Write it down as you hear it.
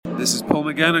This is Paul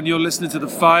McGann, and you're listening to the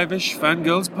Five-ish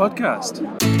Fangirls podcast.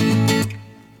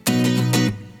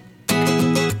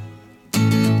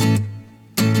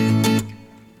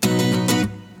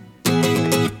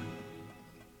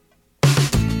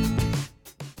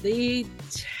 The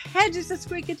tangents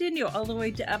we continue all the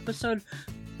way to episode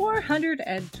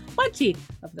 420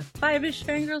 of the Five-ish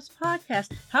Fangirls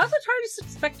podcast. How the TARDIS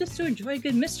expect us to enjoy a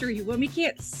good mystery when we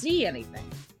can't see anything?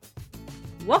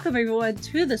 Welcome everyone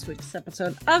to this week's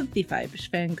episode of the Five-ish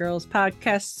Fangirls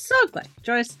podcast. So glad you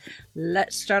joined us.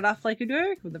 Let's start off like we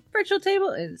do with the virtual table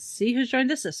and see who's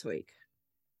joined us this week.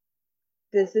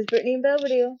 This is Brittany in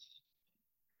Belvedere.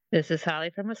 This is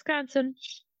Holly from Wisconsin.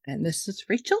 And this is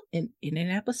Rachel in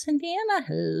Indianapolis, Indiana.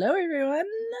 Hello everyone.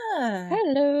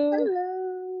 Hello.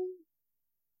 Hello.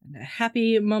 And a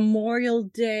happy Memorial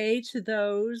Day to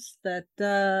those that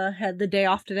had the day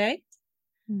off today.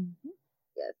 Mm-hmm.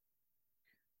 Yes.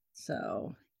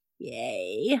 So,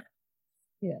 yay.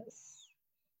 Yes.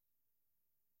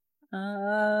 We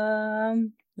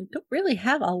don't really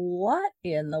have a lot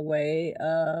in the way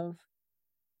of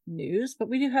news, but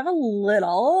we do have a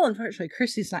little. Unfortunately,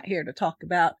 Chrissy's not here to talk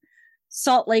about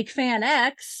Salt Lake Fan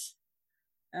X.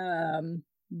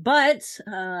 But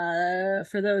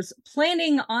for those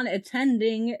planning on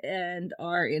attending and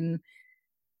are in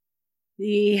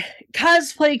the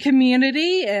cosplay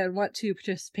community and want to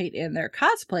participate in their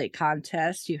cosplay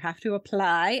contest, you have to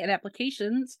apply, and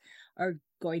applications are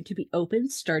going to be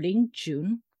open starting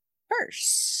June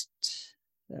 1st.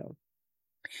 So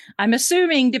I'm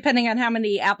assuming, depending on how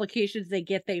many applications they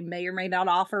get, they may or may not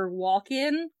offer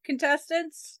walk-in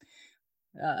contestants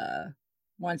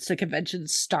once the convention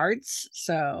starts.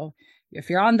 So if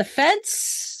you're on the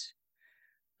fence,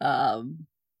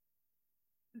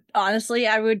 honestly,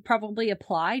 I would probably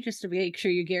apply just to make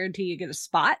sure you guarantee you get a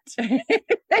spot. And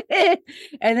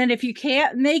then if you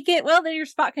can't make it, well, then your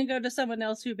spot can go to someone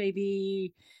else who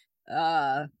maybe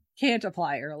can't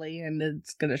apply early and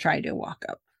it's going to try to walk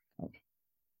up.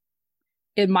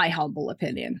 In my humble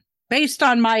opinion, based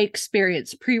on my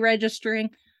experience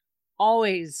pre-registering,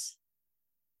 always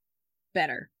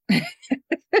better.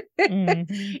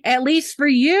 Mm-hmm. At least for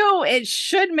you, it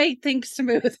should make things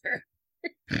smoother.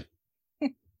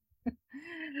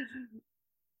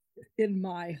 In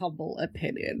my humble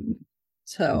opinion.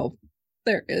 So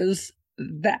there is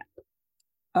that.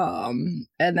 And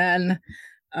then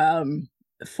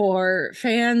for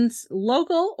fans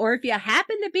local, or if you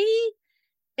happen to be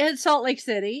in Salt Lake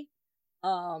City,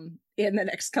 in the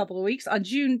next couple of weeks, on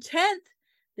June 10th,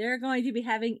 they're going to be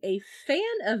having a fan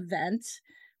event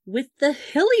with the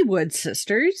Hillywood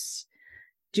sisters,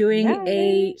 doing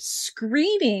a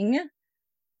screening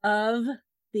of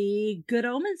the Good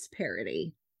Omens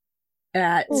parody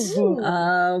at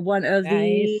one of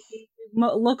the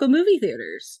local movie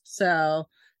theaters. So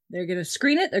they're going to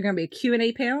screen it. They're going to be a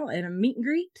Q&A panel and a meet and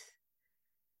greet.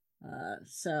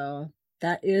 So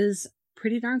that is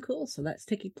pretty darn cool. So that's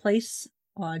taking place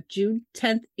on June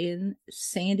 10th in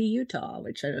Sandy, Utah,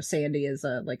 which I know Sandy is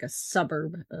like a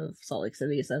suburb of Salt Lake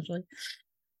City, essentially.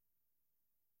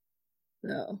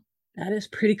 So that is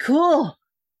pretty cool.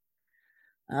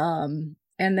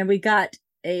 And then we got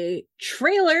a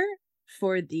trailer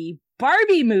for the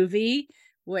Barbie movie,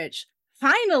 which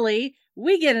finally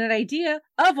we get an idea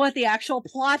of what the actual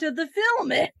plot of the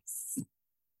film is.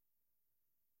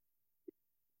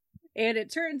 And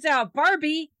it turns out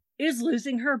Barbie is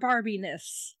losing her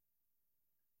Barbiness.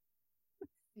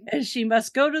 And she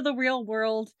must go to the real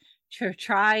world to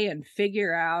try and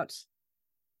figure out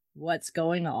what's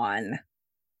going on.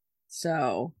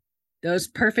 So those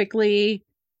perfectly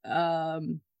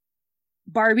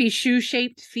Barbie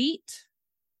shoe-shaped feet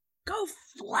go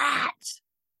flat.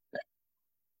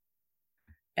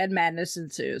 And madness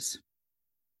ensues.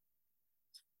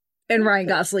 And Ryan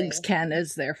Gosling's Ken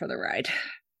is there for the ride.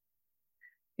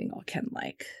 Being all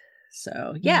Ken-like.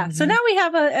 So, yeah. Mm-hmm. So now we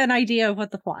have an idea of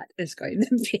what the plot is going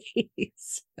to be.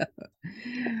 So.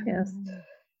 Yes.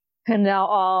 And now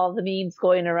all the memes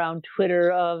going around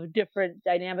Twitter of different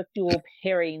dynamic dual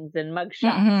pairings and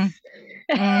mugshots.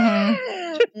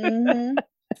 Mm-hmm. Mm-hmm.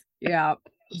 Yeah.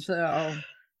 So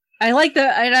I like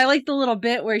the little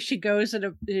bit where she goes and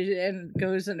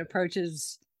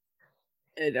approaches.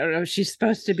 I don't know. She's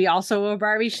supposed to be also a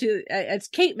Barbie. It's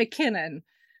Kate McKinnon.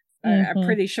 Mm-hmm. I'm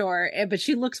pretty sure, but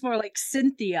she looks more like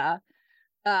Cynthia.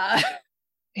 Yes,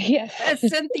 a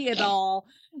Cynthia doll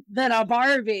than a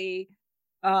Barbie.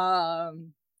 So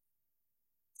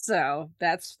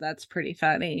that's pretty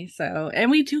funny. So, and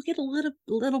we do get a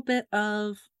little bit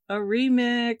of a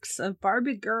remix of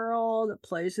Barbie Girl that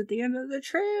plays at the end of the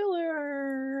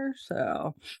trailer.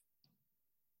 So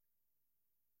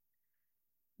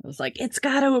I was like, it's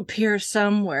got to appear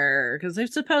somewhere because they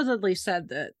supposedly said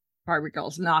that Barbie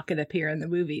Girl's not going to appear in the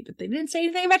movie, but they didn't say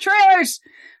anything about trailers.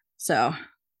 So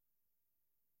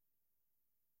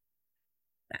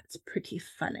that's pretty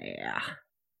funny.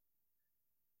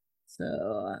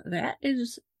 So that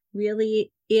is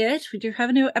really it. We do have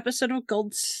a new episode of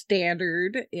Gold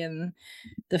Standard in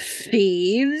the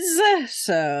feeds.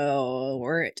 So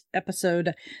we're at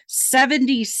episode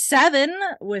 77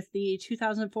 with the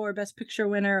 2004 Best Picture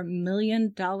winner, $1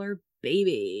 Million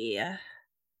Baby.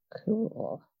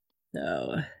 Cool.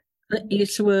 So Clint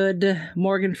Eastwood,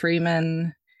 Morgan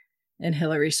Freeman, and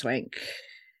Hilary Swank.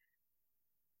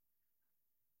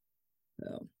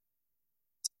 So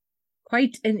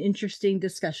quite an interesting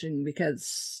discussion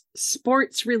because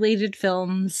sports-related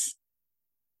films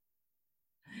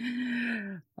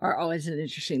are always an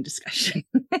interesting discussion.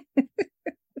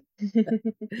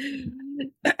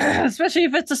 Especially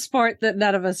if it's a sport that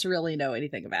none of us really know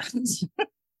anything about.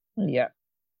 Yeah.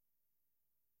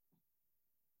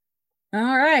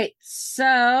 All right,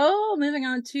 so moving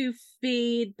on to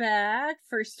feedback.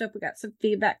 First up, we got some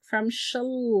feedback from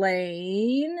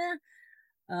Shalane.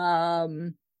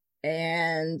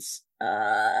 And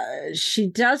she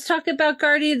does talk about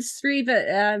Guardians 3, but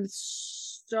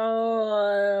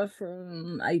so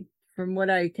from what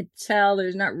I could tell,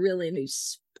 there's not really any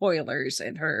spoilers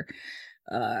in her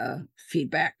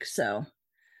feedback. So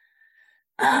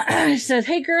I said,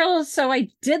 hey girls, so I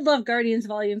did love Guardians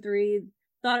Volume 3.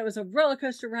 Thought it was a roller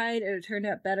coaster ride, and it turned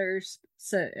out better.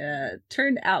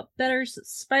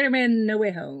 Spider-Man: No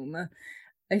Way Home.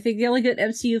 I think the only good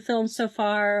MCU films so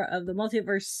far of the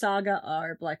multiverse saga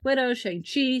are Black Widow,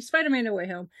 Shang-Chi, Spider-Man: No Way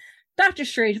Home, Doctor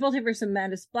Strange, Multiverse of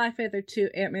Madness, Black Panther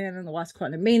 2, Ant-Man and the Wasp: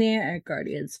 Quantumania, and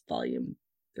Guardians Volume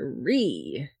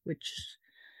 3, which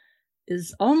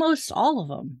is almost all of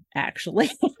them,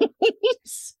 actually.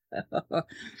 So,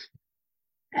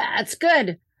 that's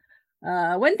good.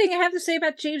 One thing I have to say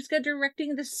about James Gunn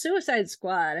directing The Suicide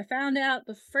Squad. I found out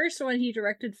the first one he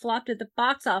directed flopped at the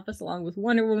box office along with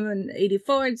Wonder Woman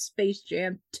 84 and Space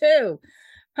Jam 2.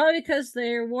 Probably because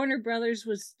their Warner Brothers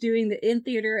was doing the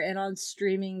in-theater and on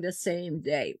streaming the same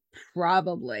day.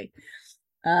 Probably.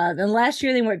 Then last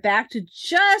year they went back to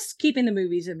just keeping the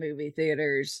movies in movie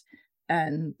theaters.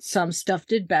 And some stuff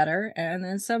did better, and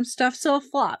then some stuff still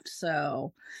flopped.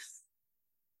 So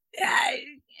it's I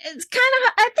think it's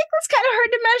kind of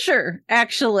hard to measure,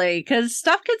 actually, because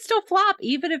stuff can still flop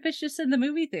even if it's just in the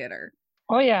movie theater.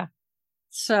 Oh yeah.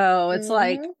 So it's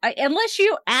like, unless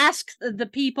you ask the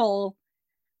people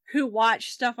who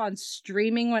watch stuff on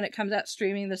streaming when it comes out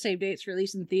streaming the same day it's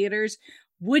released in theaters,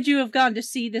 would you have gone to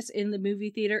see this in the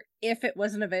movie theater if it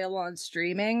wasn't available on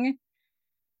streaming?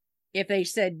 If they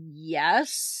said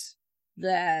yes,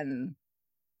 then,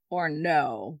 or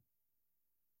no,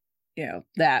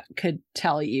 that could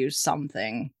tell you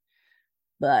something.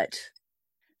 But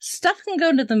stuff can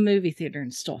go to the movie theater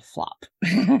and still flop.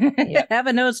 Yep.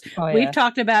 Heaven knows, we've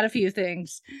talked about a few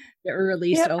things that were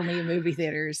released only in movie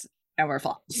theaters and were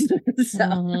flops.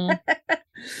 So,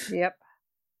 Yep.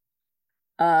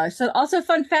 So also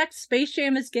fun fact, Space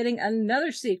Jam is getting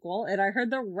another sequel, and I heard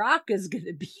The Rock is going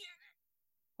to be.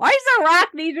 Why does The Rock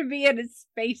need to be in a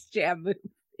Space Jam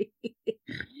movie?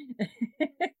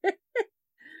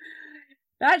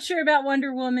 Not sure about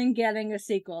Wonder Woman getting a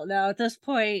sequel. No, at this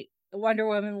point, Wonder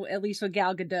Woman, at least with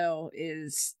Gal Gadot,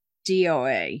 is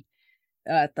DOA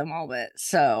at the moment.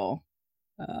 So,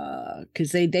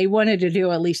 because they wanted to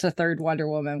do at least a third Wonder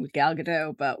Woman with Gal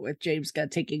Gadot, but with James Gunn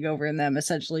taking over and them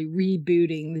essentially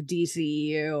rebooting the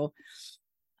DCEU,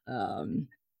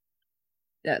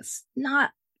 that's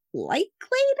not likely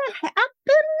to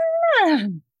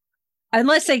happen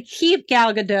unless they keep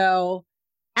Gal Gadot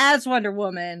as Wonder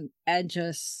Woman and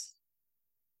just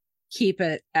keep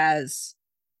it as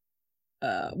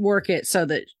work it so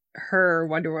that her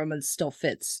Wonder Woman still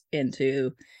fits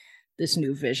into this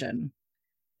new vision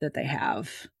that they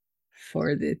have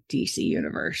for the DC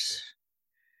universe,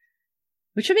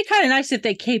 which would be kind of nice if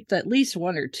they kept at least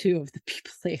one or two of the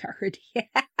people they already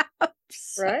have.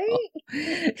 So, right?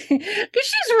 Because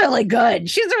she's really good.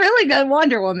 She's a really good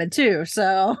Wonder Woman too.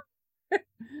 So,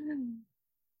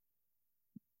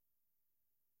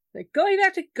 like, going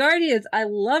back to Guardians, I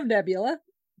love Nebula.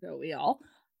 Don't we all?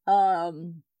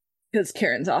 Because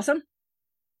Karen's awesome.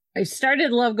 I started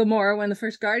to love Gamora when the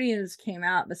first Guardians came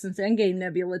out, but since Endgame,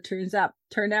 Nebula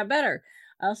turned out better.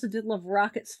 I also did love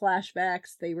Rocket's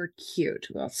flashbacks. They were cute.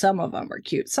 Well, some of them were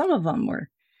cute. Some of them were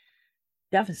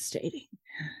devastating.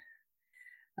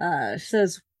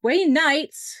 Says Wayne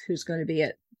Knights, who's going to be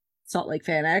at Salt Lake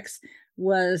Fan X,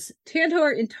 was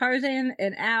Tantor in Tarzan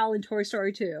and Al in Toy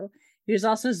Story 2. He was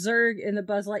also Zurg in the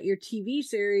Buzz Lightyear TV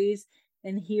series,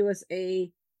 and he was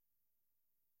the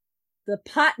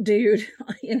pot dude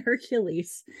in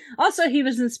Hercules. Also, he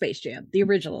was in Space Jam, the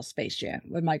original Space Jam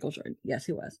with Michael Jordan. Yes,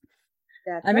 he was.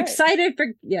 I'm excited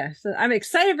for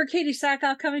Katie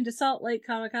Sackhoff coming to Salt Lake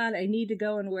Comic Con. I need to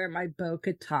go and wear my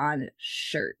Bo-Katan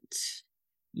shirt.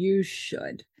 You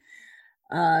should.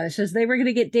 It says they were going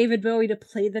to get David Bowie to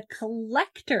play the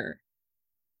Collector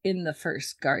in the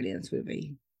first Guardians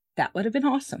movie. That would have been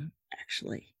awesome,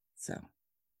 actually. So,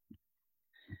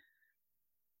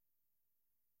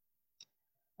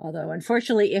 although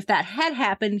unfortunately, if that had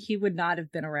happened, he would not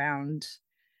have been around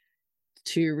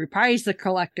to reprise the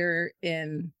Collector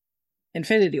in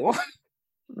Infinity War.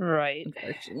 Right.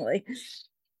 Unfortunately.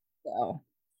 So,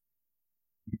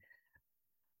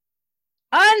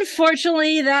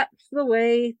 unfortunately, that's the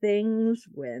way things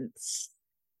went.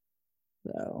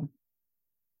 So,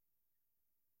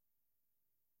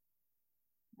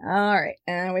 all right.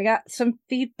 And we got some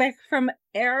feedback from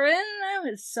Aaron.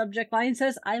 His subject line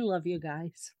says, "I love you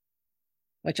guys."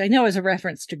 Which I know is a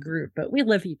reference to Groot, but we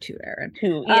love you too, Aaron.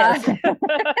 Too, yes. Says,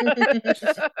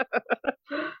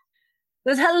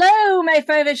 "Hello, my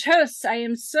five-ish hosts. I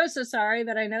am so sorry,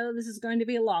 but I know this is going to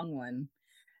be a long one."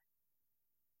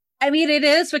 I mean, it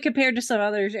is, but compared to some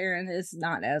others, Aaron, is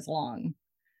not as long.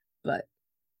 But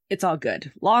it's all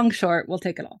good. Long, short, we'll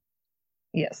take it all.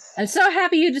 Yes. I'm so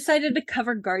happy you decided to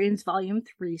cover Guardians Volume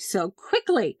 3 so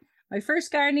quickly. The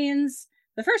first Guardians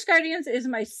is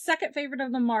my second favorite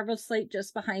of the Marvel slate,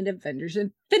 just behind Avengers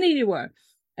Infinity War.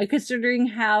 And considering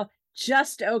how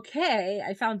just okay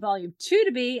I found Volume 2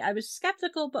 to be, I was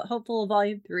skeptical but hopeful of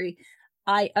Volume 3.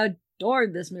 I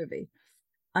adored this movie.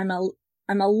 I'm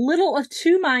a little of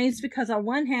two minds, because on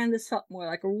one hand, this felt more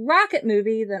like a Rocket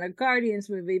movie than a Guardians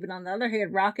movie, but on the other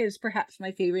hand, Rocket is perhaps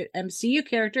my favorite MCU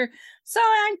character, so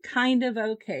I'm kind of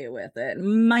okay with it.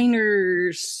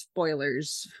 Minor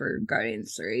spoilers for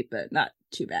Guardians 3, but not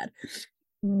too bad.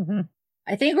 Mm-hmm.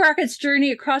 I think Rocket's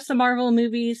journey across the Marvel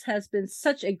movies has been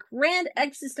such a grand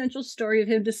existential story of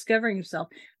him discovering himself,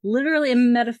 literally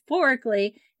and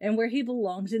metaphorically, and where he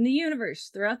belongs in the universe.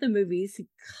 Throughout the movies, he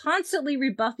constantly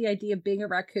rebuffed the idea of being a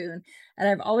raccoon, and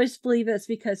I've always believed that's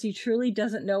because he truly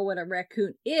doesn't know what a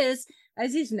raccoon is,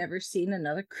 as he's never seen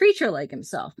another creature like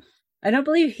himself. I don't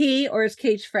believe he or his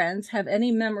caged friends have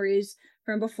any memories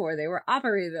from before they were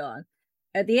operated on.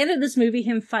 At the end of this movie,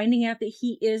 him finding out that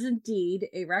he is indeed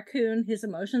a raccoon, his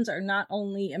emotions are not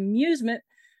only amusement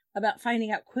about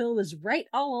finding out Quill was right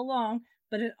all along,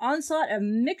 but an onslaught of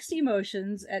mixed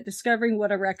emotions at discovering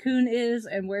what a raccoon is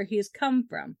and where he has come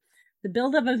from. The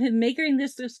buildup of him making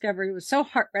this discovery was so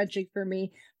heart-wrenching for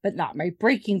me, but not my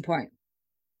breaking point.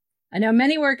 I know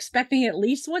many were expecting at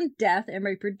least one death, and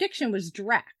my prediction was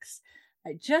Drax.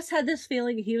 I just had this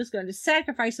feeling he was going to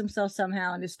sacrifice himself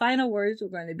somehow, and his final words were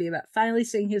going to be about finally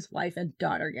seeing his wife and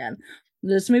daughter again.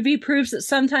 This movie proves that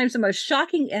sometimes the most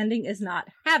shocking ending is not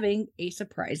having a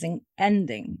surprising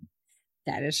ending.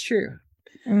 That is true.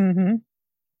 Mm-hmm.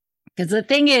 Because the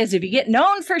thing is, if you get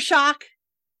known for shock,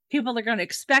 people are going to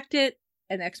expect it,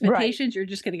 and expectations, you're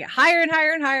just going to get higher and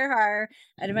higher and higher,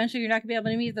 and eventually you're not going to be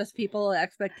able to meet those people.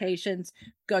 Expectations.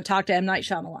 Go talk to M. Night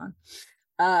Shyamalan.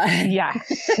 Yeah.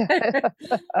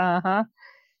 Uh-huh.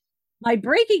 My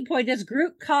breaking point is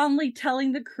Groot calmly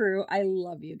telling the crew, "I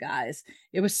love you guys."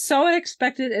 It was so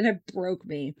unexpected and it broke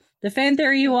me. The fan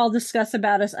theory you all discuss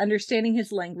about us understanding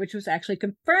his language was actually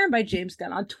confirmed by James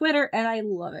Gunn on Twitter, and I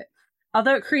love it.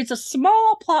 Although it creates a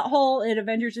small plot hole in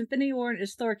Avengers Infinity War,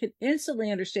 as Thor can instantly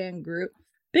understand Groot,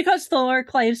 because Thor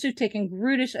claims to have taken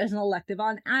Grootish as an elective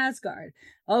on Asgard.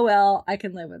 Oh well, I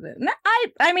can live with it.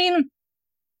 I mean,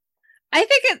 I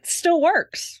think it still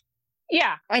works.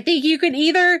 Yeah. I think you can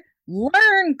either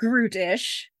learn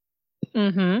Grootish,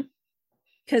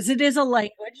 because it is a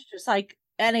language, just like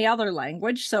any other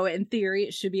language, so in theory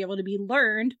it should be able to be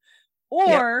learned,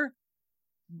 or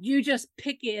you just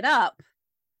pick it up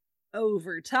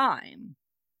over time.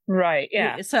 Right,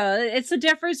 yeah. So it's the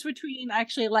difference between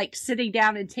actually like sitting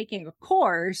down and taking a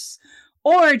course,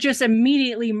 or just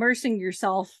immediately immersing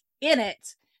yourself in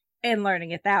it and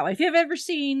learning it that way. If you've ever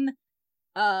seen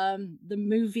the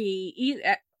movie,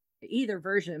 either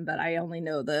version, but I only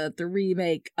know the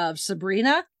remake of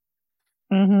Sabrina,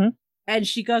 and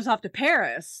she goes off to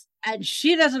Paris and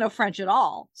she doesn't know French at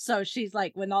all, so she's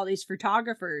like with all these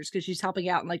photographers, because she's helping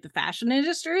out in like the fashion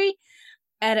industry,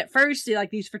 and at first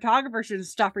these photographers should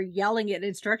stop her yelling at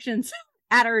instructions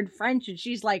at her in French, and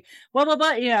she's like blah blah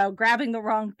blah, grabbing the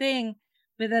wrong thing,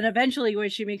 but then eventually when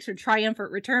she makes her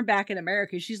triumphant return back in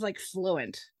America, she's like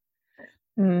fluent.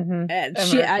 Mm-hmm. And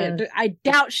Immersion's I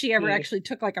doubt she ever key. actually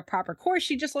took like a proper course.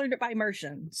 She just learned it by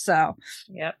immersion. So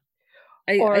Yep.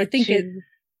 I think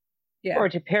yeah. Or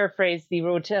to paraphrase the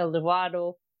Road to El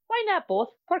Dorado, why not both?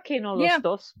 ¿Por qué no los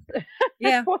dos?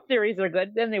 Yeah. Both theories are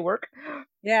good. Then they work.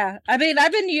 Yeah. I mean,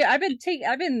 I've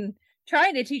been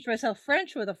trying to teach myself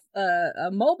French with a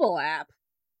mobile app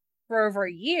for over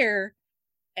a year,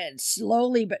 and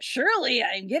slowly but surely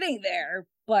I'm getting there.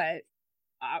 But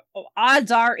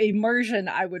odds are immersion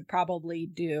I would probably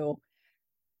pick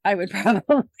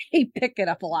it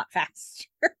up a lot faster.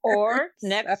 Or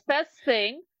next best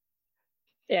thing,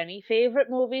 any favorite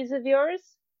movies of yours?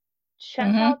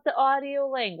 Check out the audio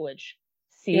language.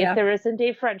 See if there isn't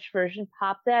a French version.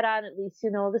 Pop that on. At least you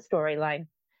know the storyline.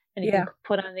 And you can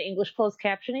put on the English closed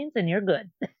captionings and you're good.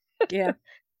 Yeah.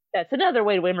 That's another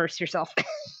way to immerse yourself.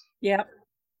 Yep.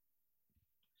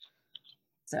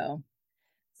 So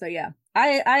yeah.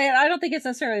 I don't think it's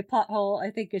necessarily a plot hole. I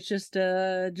think it's just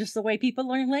the way people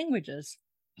learn languages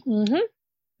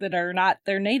that are not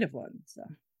their native ones. So.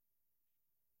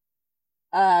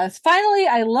 Finally,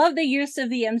 I love the use of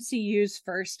the MCU's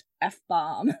first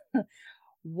F-bomb.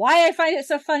 Why I find it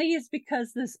so funny is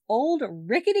because this old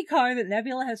rickety car that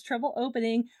Nebula has trouble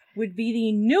opening would be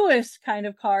the newest kind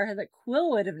of car that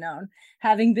Quill would have known,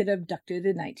 having been abducted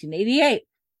in 1988.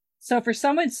 So for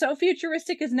someone so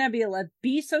futuristic as Nebula,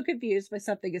 be so confused by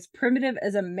something as primitive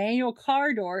as a manual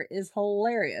car door is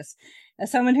hilarious.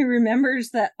 As someone who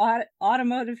remembers that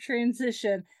automotive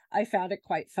transition, I found it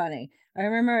quite funny. I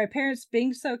remember my parents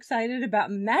being so excited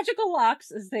about magical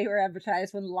locks as they were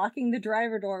advertised when locking the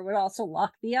driver door would also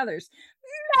lock the others.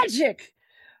 Magic!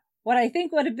 What I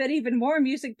think would have been even more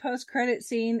amusing post-credit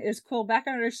scene is Quill back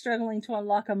on her struggling to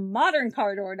unlock a modern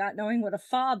car door, not knowing what a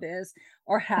fob is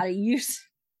or how to use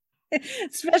it.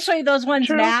 Especially those ones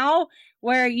now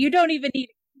where you don't even need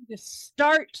to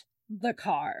start the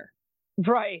car.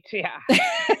 Right, yeah.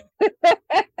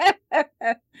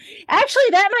 Actually,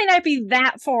 that might not be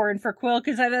that foreign for Quill,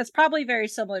 because that's probably very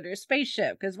similar to a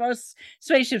spaceship, because most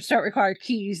spaceships don't require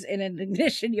keys in an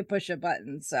ignition, you push a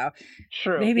button. So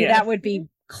maybe that would be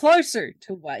closer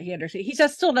to what he understands. He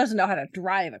just still doesn't know how to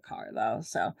drive a car, though.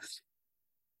 So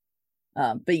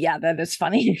but yeah, that is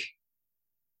funny.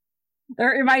 That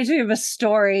reminds me of a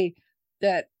story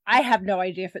that I have no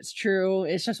idea if it's true.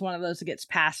 It's just one of those that gets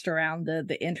passed around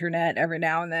the internet every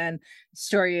now and then.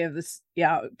 Story of this,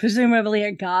 presumably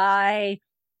a guy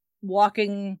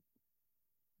walking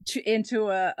into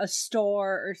a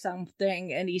store or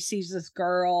something, and he sees this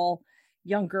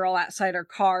young girl outside her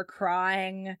car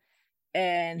crying,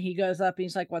 and he goes up and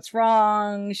he's like, "What's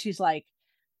wrong?" She's like,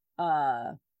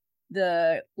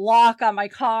 "The lock on my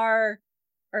car,"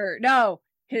 or no.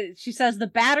 She says the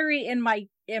battery in my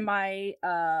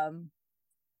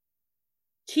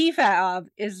key fob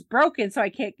is broken, so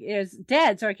is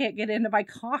dead, so I can't get into my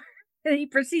car. And he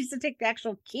proceeds to take the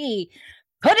actual key,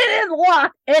 put it in the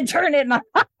lock, and turn it in the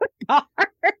car.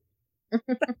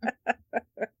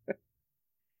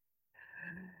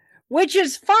 Which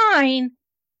is fine,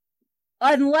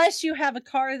 unless you have a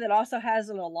car that also has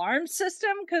an alarm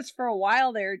system, because for a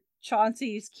while there,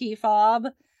 Chauncey's key fob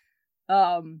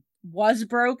was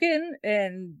broken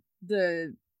and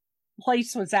the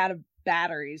place was out of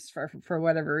batteries for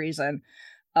whatever reason,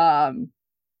 or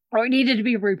it needed to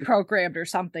be reprogrammed or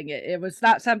something. It was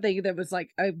not something that was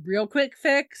like a real quick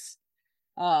fix,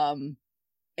 and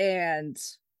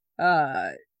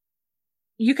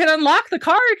you could unlock the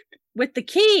car with the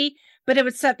key, but it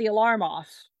would set the alarm off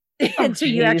until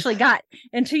you actually got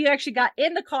in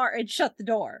the car and shut the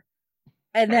door,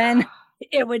 and then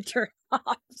it would turn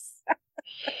off.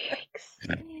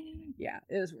 Yeah,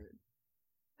 it was weird.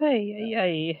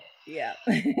 Yeah.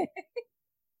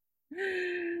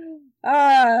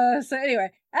 So anyway,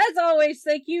 as always,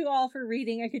 thank you all for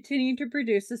reading and continuing to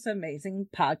produce this amazing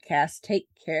podcast. Take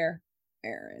care,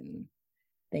 Aaron.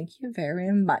 Thank you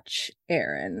very much,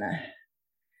 Aaron.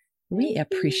 We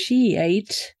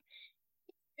appreciate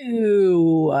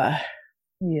you.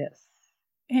 Yes.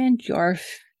 And your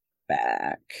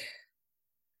back.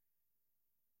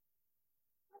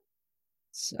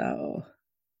 So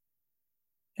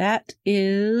that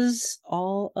is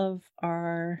all of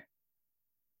our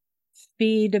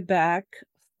feedback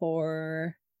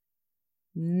for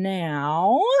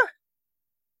now.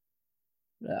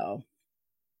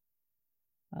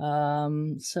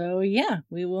 So yeah,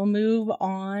 we will move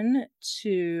on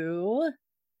to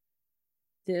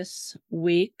this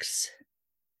week's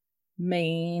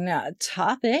main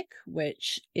topic,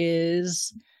 which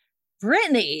is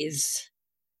Brittany's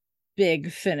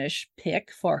Big Finish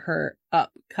pick for her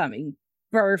upcoming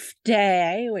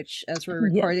birthday, which, as we're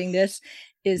recording this,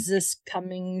 is this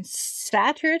coming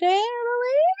Saturday,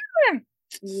 I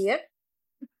Yep.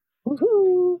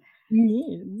 Woohoo!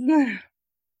 believe? Yes.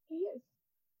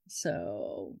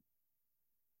 So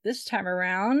this time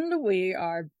around, we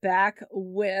are back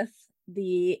with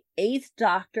the 8th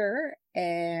Doctor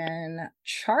and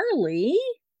Charlie,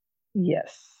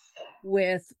 Yes.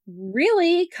 with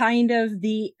really kind of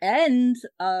the end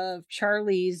of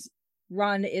Charlie's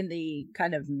run in the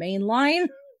kind of main line,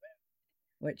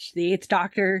 which the 8th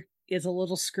Doctor is a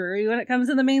little screwy when it comes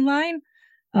to the main line.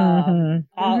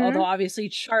 Although obviously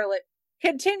Charlotte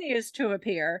continues to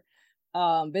appear.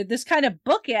 But this kind of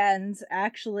bookends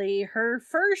actually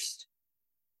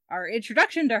our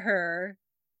introduction to her,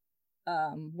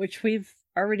 which we've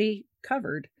already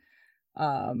covered.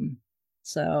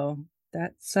 So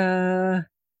that's in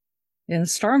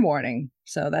Storm Warning.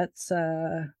 So that's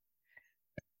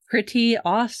pretty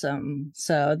awesome.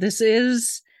 So this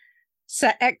is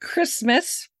set at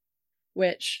Christmas,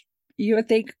 which you would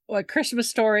think a Christmas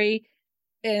story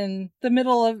in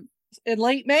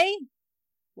late May.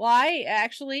 Why?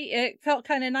 Actually, it felt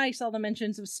kind of nice, all the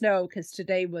mentions of snow, because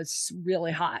today was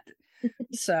really hot.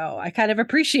 So I kind of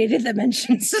appreciated the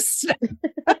mentions of snow.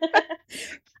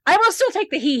 I will still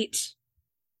take the heat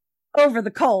over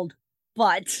the cold,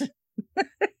 but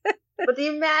But the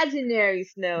imaginary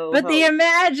snow. the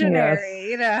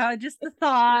imaginary, Yes. just the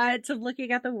thought of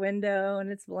looking out the window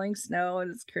and it's blowing snow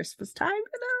and it's Christmas time,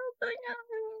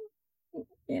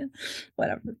 yeah,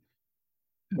 whatever.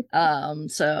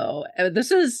 So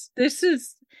this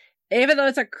is even though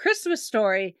it's a Christmas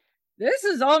story, this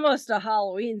is almost a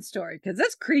Halloween story because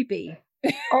it's creepy.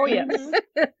 Oh yes.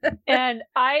 And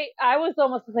I was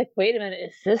almost like, wait a minute,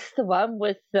 is this the one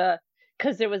with the?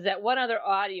 Because there was that one other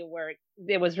audio where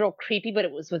it was real creepy, but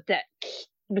it was with the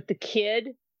kid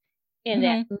and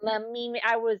that mummy.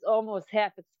 I was almost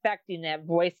half expecting that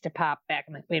voice to pop back.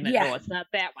 I'm like, wait a minute, no, it's not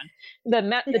that one.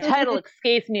 The title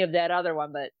escapes me of that other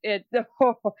one, but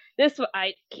this one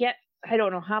I can't. I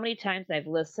don't know how many times I've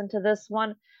listened to this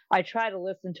one. I try to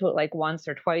listen to it like once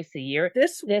or twice a year.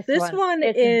 This one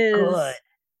is good.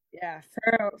 Yeah,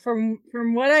 from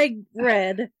what I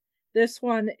read, this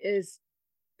one is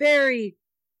very,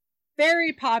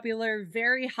 very popular,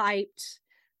 very hyped.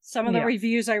 Some of the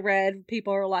reviews I read,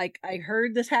 people are like, I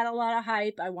heard this had a lot of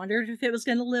hype. I wondered if it was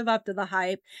going to live up to the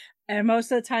hype. And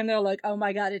most of the time they're like, oh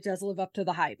my God, it does live up to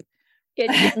the hype.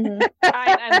 I'm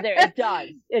there. It does.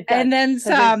 And then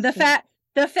some. The fact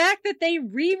that they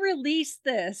re-released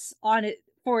this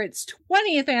for its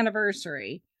 20th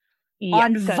anniversary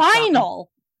on vinyl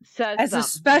as a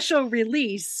special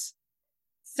release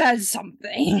says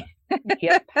something.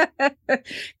 Yep.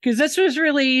 Because this was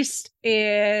released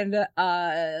in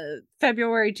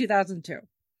February 2002.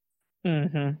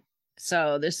 Mm-hmm.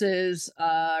 So this is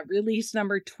release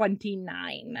number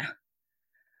 29.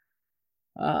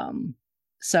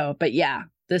 But yeah,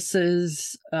 this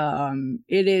is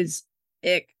it is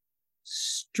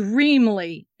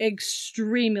extremely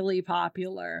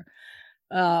popular.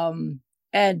 And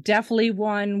definitely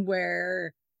one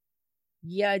where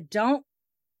you don't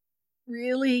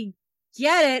really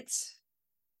get it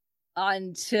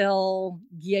until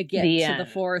you get to the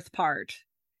fourth part.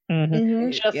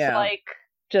 Mm-hmm.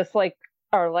 Just like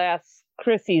our last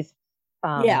Chrissy's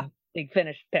big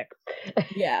finish pick.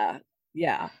 yeah.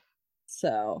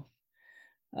 So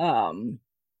I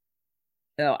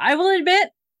will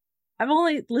admit I've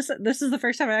only listened. This is the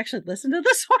first time I actually listened to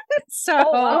this one. So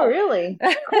oh really?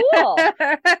 Cool.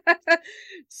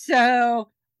 So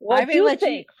what do you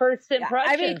think? First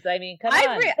impressions. Come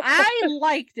on. I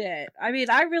liked it. I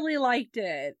really liked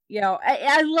it.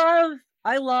 I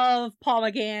love Paul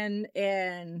McGann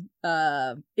and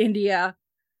India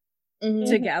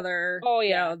together. Oh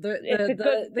yeah,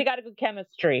 they got a good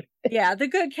chemistry. Yeah,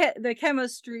 the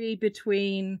chemistry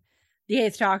between the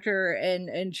 8th Doctor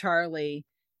and Charlie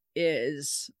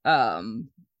is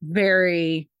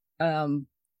very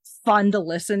fun to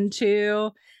listen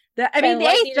to. The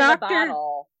 8th Doctor.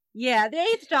 Yeah, the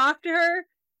 8th Doctor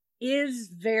is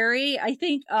very, I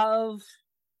think,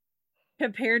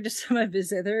 compared to some of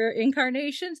his other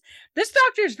incarnations, this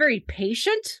Doctor is very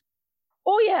patient.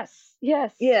 Oh, yes.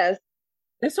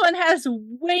 This one has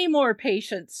way more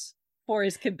patience for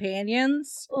his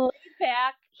companions. Laid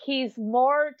back, he's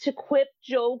more to quip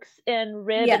jokes and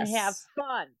rib and have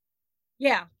fun.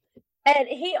 Yeah. And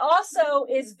he also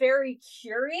is very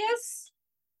curious.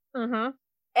 Mm-hmm.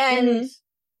 And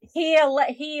he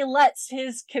lets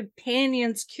his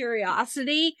companions'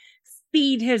 curiosity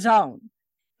feed his own.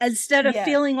 Instead of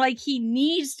feeling like he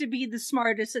needs to be the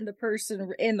smartest in the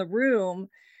person in the room,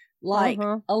 like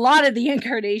a lot of the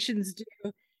incarnations do,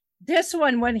 this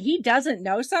one, when he doesn't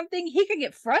know something, he can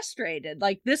get frustrated.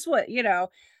 Like this one,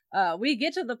 we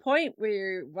get to the point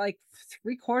where like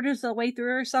 3/4 of the way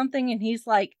through or something, and he's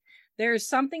like, there's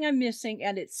something I'm missing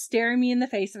and it's staring me in the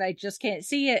face and I just can't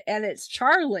see it. And it's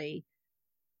Charlie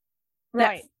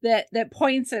Right. that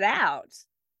points it out.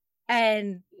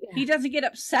 And he doesn't get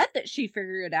upset that she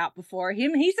figured it out before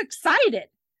him. He's excited.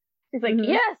 He's like,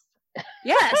 yes.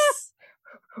 Yes.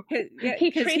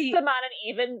 He treats them on an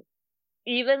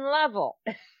even level.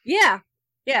 Yeah.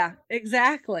 Yeah,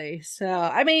 exactly. So,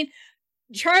 I mean,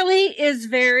 Charlie is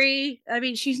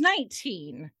she's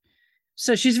 19.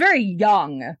 So she's very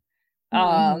young.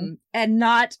 And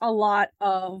not a lot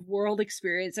of world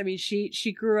experience. I mean,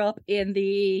 she grew up in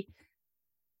the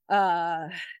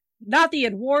not the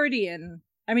Edwardian.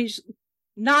 I mean,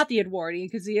 not the Edwardian,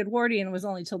 because the Edwardian was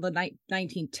only till the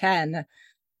 1910.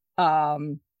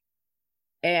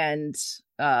 And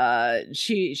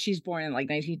she's born in like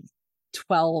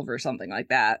 1912 or something like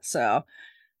that. So,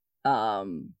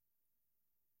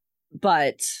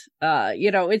 but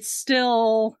it's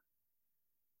still,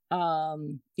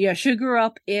 she grew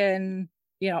up in,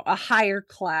 a higher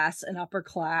class, an upper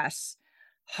class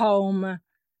home.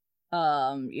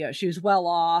 She was well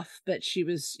off, but she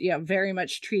was, very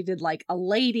much treated like a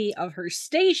lady of her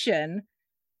station.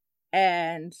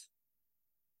 And,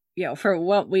 for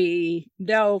what we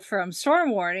know from Storm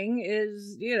Warning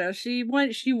is, she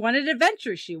wanted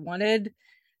adventure. She wanted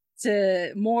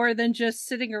to more than just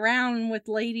sitting around with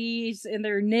ladies in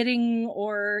their knitting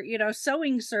or,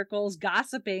 sewing circles,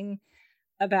 gossiping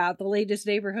about the latest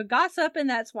neighborhood gossip. And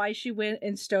that's why she went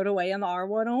and stowed away on the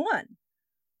R101,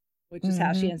 which is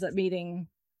how she ends up meeting,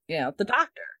 the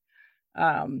doctor.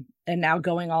 And now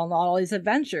going on all these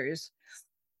adventures.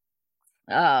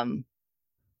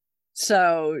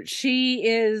 So she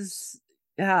is,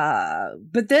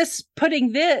 but this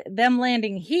putting them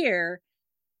landing here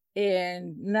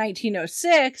in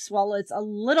 1906, while it's a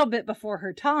little bit before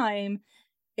her time,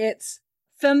 it's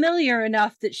familiar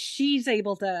enough that she's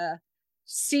able to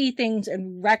see things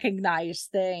and recognize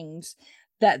things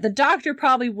that the doctor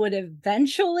probably would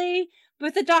eventually,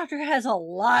 but the doctor has a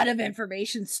lot of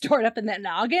information stored up in that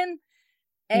noggin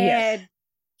and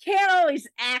can't always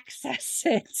access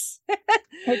it.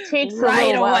 It takes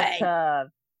right a little away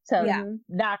while to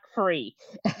knock free.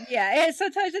 And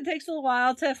sometimes it takes a little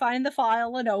while to find the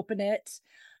file and open it.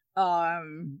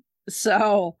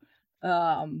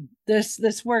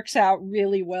 This works out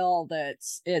really well that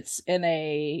it's in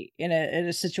a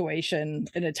situation,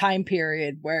 in a time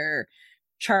period where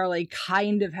Charlie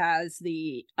kind of has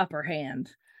the upper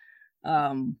hand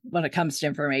when it comes to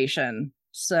information.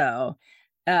 So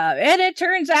and it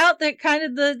turns out that kind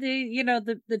of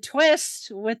the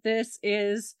twist with this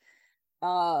is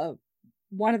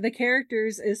one of the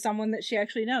characters is someone that she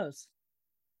actually knows.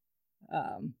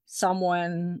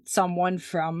 Someone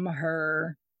from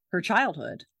her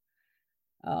childhood.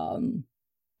 But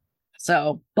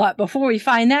before we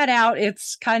find that out,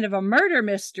 it's kind of a murder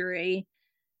mystery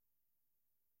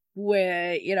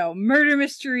murder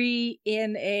mystery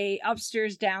in a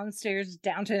upstairs, downstairs,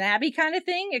 Downton Abbey kind of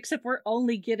thing, except we're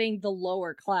only getting the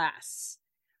lower class.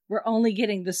 We're only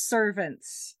getting the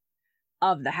servants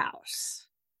of the house.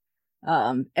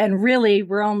 And really,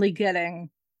 we're only getting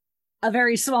a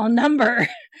very small number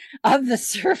of the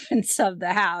servants of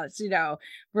the house.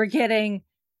 We're getting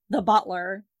the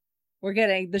butler, we're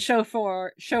getting the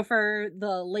chauffeur,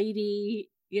 the lady,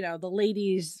 the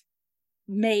lady's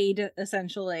maid,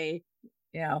 essentially,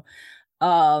 the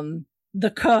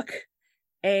cook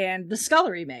and the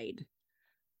scullery maid.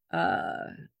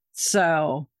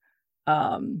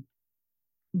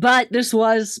 But this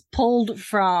was pulled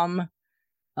from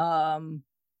a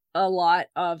lot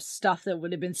of stuff that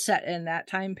would have been set in that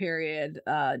time period.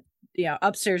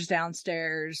 Upstairs,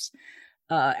 downstairs,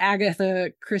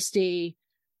 Agatha Christie.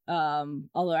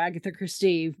 Although Agatha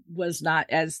Christie was not,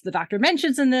 as the doctor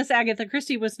mentions in this, Agatha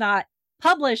Christie was not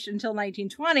published until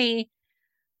 1920.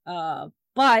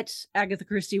 But Agatha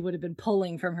Christie would have been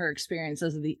pulling from her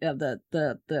experiences of the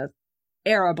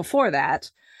era before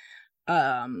that.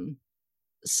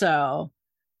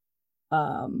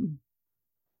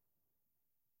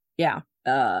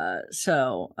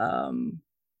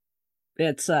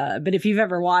 It's but if you've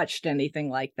ever watched anything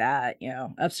like that,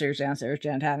 Upstairs, Downstairs,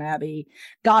 Downton Abbey,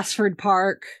 Gosford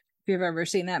Park, if you've ever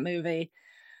seen that movie,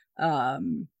 but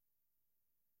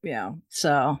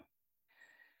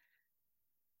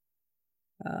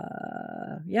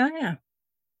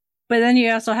then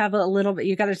you also have a little bit,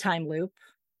 you got a time loop,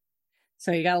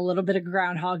 so you got a little bit of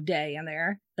Groundhog Day in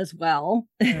there as well.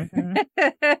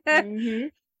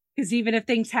 Because even if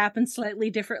things happen slightly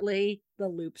differently, the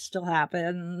loop still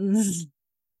happens.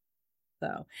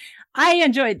 So I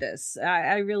enjoyed this.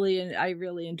 I really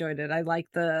enjoyed it. I like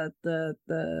the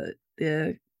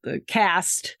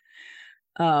cast.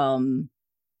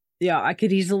 I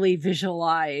could easily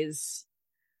visualize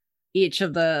each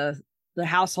of the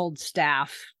household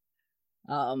staff,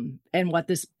 and what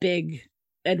this big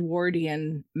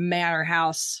Edwardian manor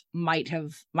house might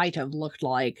have looked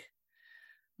like.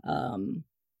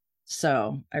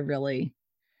 So I really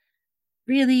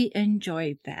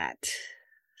enjoyed that.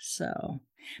 So,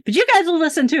 but you guys will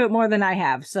listen to it more than I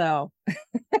have. So,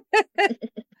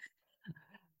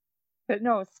 but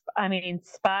no, I mean,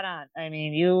 spot on. I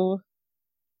mean, you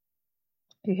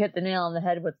hit the nail on the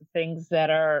head with the things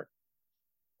that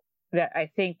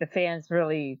I think the fans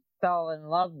really fell in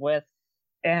love with,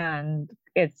 and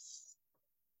the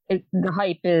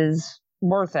hype is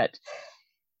worth it.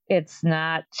 It's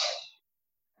not.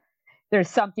 There's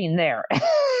something there.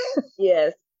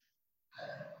 Yes.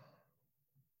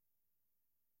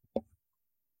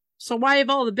 So why of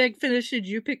all the Big Finish did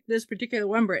you pick this particular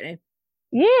one, Brittany?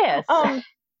 Yes.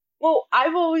 Well,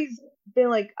 I've always been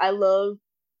like, I love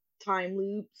time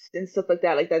loops and stuff like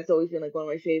that. Like that's always been like one of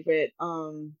my favorite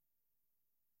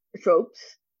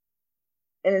tropes.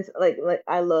 And it's like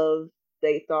I love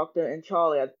the Doctor and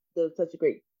Charlie. They're such a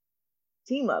great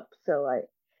team up. So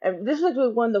and this was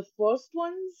like one of the first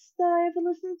ones that I ever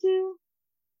listened to.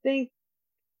 I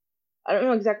don't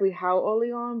know exactly how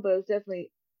early on, but it was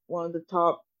definitely one of the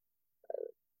top.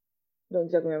 I don't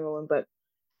exactly remember one, but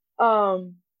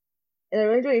and I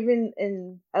remember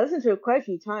I listened to it quite a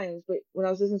few times, but when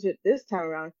I was listening to it this time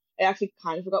around, I actually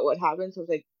kind of forgot what happened. So I was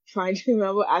like trying to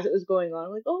remember as it was going on.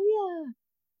 I'm like, oh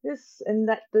yeah, this and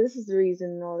that. This is the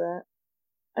reason and all that.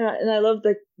 And I love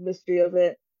the mystery of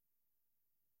it.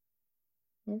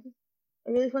 It's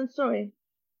a really fun story.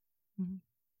 Mm-hmm.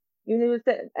 Even if it's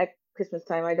set at Christmas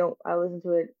time, I listen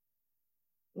to it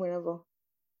whenever.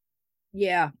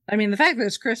 Yeah, I mean the fact that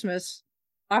it's Christmas,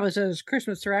 obviously there's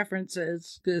Christmas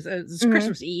references because it's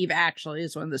Christmas Eve. Actually,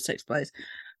 is when this takes place.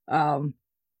 Between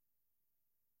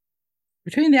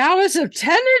the hours of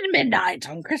 10 and midnight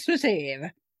on Christmas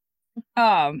Eve.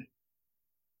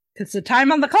 Because the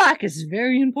time on the clock is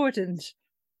very important.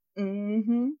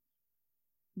 Mm-hmm.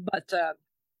 But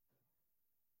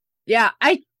yeah,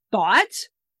 I thought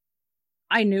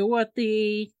I knew what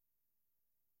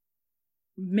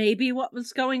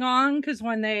was going on, because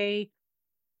when the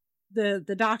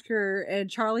Doctor and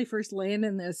Charlie first land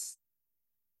in this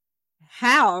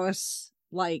house,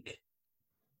 like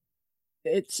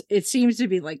it seems to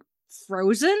be like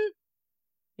frozen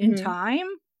in time,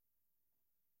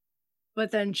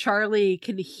 but then Charlie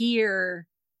can hear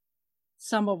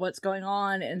some of what's going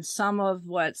on, and some of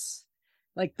what's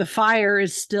like the fire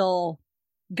is still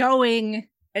going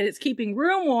and it's keeping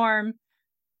room warm,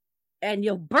 and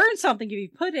you'll burn something if you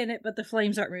put in it, but the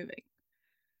flames aren't moving.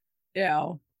 You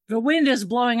know, the wind is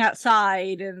blowing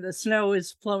outside and the snow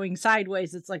is flowing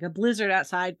sideways. It's like a blizzard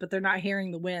outside, but they're not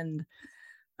hearing the wind.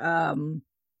 Charlie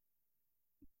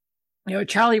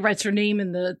writes her name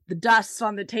in the dust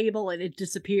on the table and it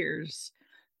disappears,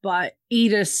 but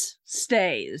Edith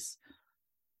stays.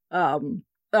 So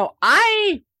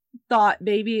I thought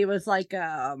maybe it was like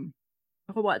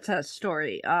what's that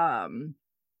story?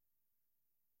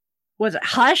 Was it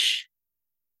Hush?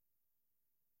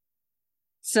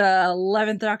 It's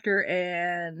 11th Doctor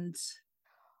and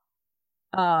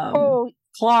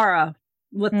Clara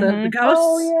with the ghosts.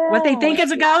 Oh, yeah. What they think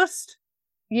is a ghost.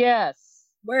 Yes.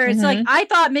 Where it's like, I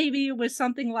thought maybe it was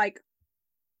something like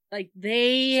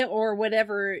they or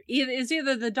whatever. It's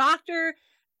either the Doctor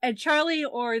and Charlie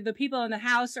or the people in the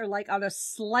house are like on a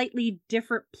slightly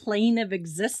different plane of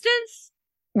existence.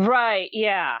 Right.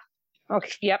 Yeah.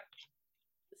 Okay. Yep.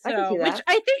 So, I can see that. which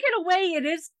I think in a way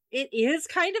it is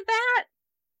kind of that.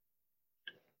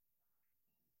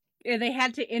 And they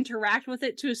had to interact with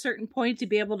it to a certain point to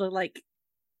be able to like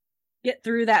get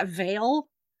through that veil.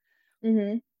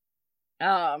 But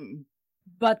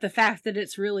the fact that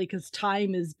it's really because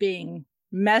time is being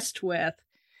messed with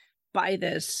by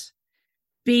this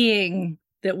being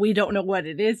that we don't know what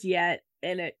it is yet,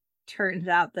 and it turns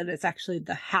out that it's actually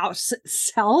the house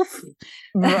itself.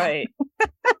 Right.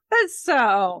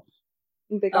 So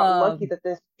They got lucky that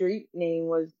this street name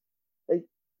was like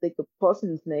the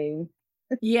person's name.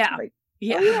 Yeah. Like,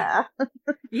 yeah. oh,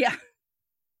 yeah. Yeah.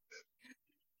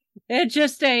 It's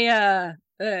just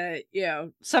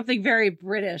something very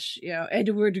British,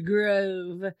 Edward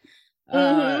Grove.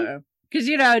 Because,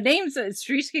 names,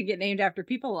 streets can get named after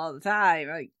people all the time.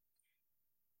 Like,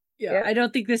 I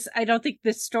don't think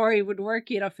this story would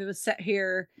work, if it was set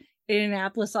here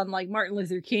Indianapolis on like Martin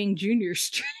Luther King Jr.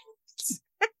 Street.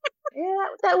 Yeah,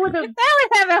 that would have. That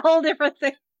would have a whole different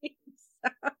thing. So,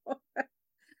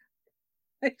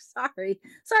 like,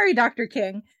 sorry, Dr.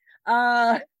 King.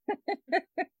 But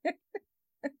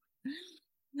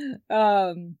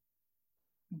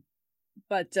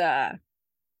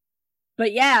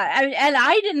yeah,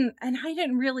 I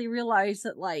didn't really realize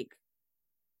that like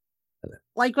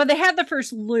when they had the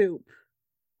first loop,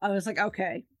 I was like,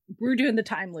 okay, we're doing the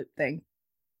time loop thing.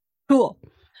 Cool.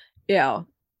 You know,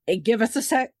 it give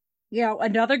us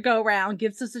another go round,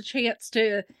 gives us a chance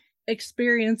to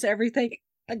experience everything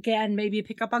again, maybe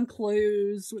pick up on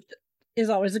clues, which is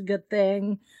always a good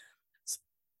thing.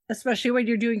 Especially when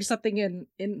you're doing something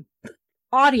in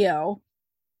audio.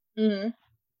 Mm-hmm.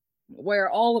 Where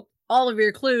all of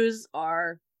your clues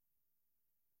are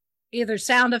either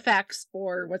sound effects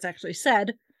or what's actually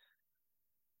said.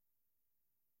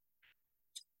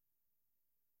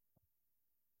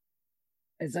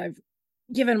 As I've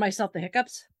given myself the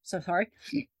hiccups, so sorry.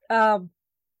 I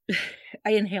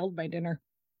inhaled my dinner.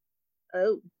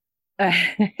 Oh. So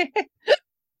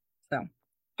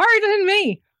pardon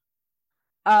me.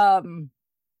 But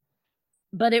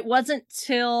it wasn't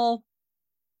till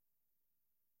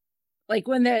like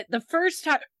when the first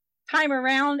time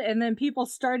around, and then people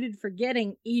started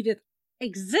forgetting Edith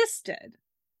existed.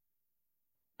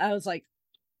 I was like,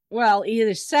 well,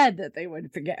 Edith said that they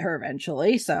would forget her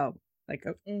eventually, so like,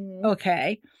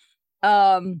 okay.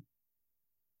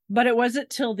 But it wasn't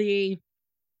till the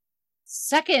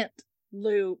second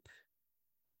loop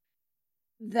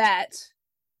that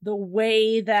the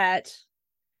way that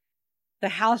the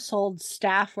household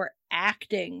staff were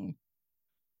acting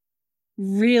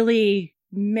really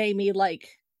made me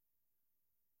like,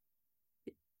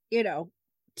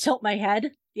 tilt my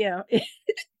head,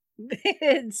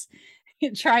 it's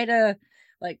try to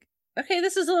like, okay,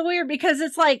 this is a little weird because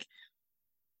it's like,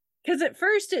 because at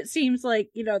first it seems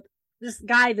like, this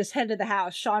guy, this head of the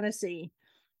house, Shaughnessy,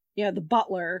 the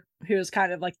butler, who is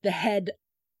kind of like the head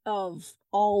of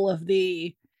all of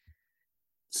the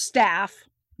staff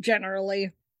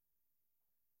generally,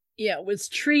 was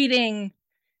treating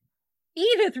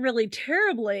Edith really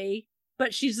terribly,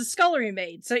 but she's a scullery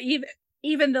maid. So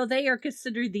even though they are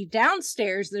considered the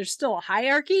downstairs, there's still a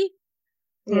hierarchy.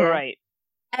 Right.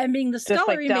 And being the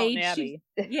scullery maid,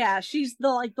 she's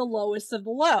the lowest of the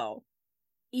low,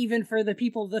 even for the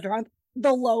people that are on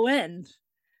the low end.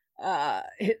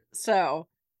 So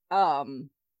the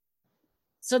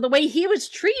way he was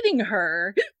treating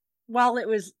her, while it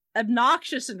was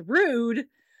obnoxious and rude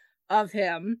of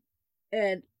him,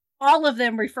 and all of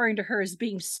them referring to her as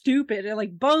being stupid, and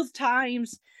like both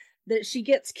times that she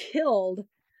gets killed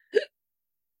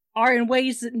are in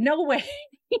ways that no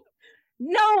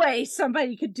way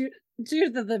somebody could do to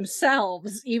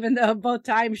themselves, even though both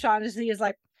times Shaughnessy is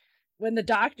like, when the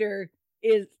doctor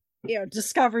is,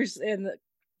 discovers and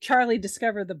Charlie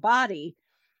discovered the body,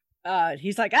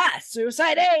 he's like,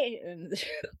 suicide, and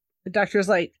the doctor's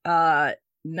like,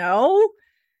 no,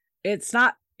 it's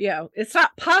not, it's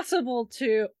not possible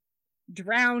to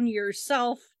drown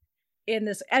yourself in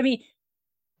this. I mean,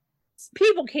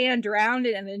 people can drown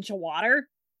in an inch of water,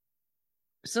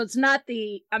 so it's not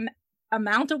the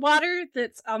amount of water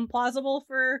that's implausible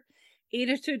for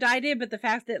Edith to have died in, but the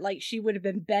fact that like she would have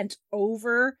been bent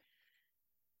over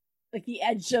like the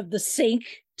edge of the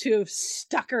sink to have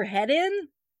stuck her head in,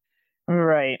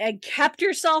 right, and kept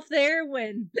herself there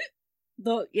when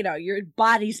your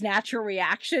body's natural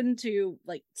reaction to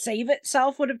like save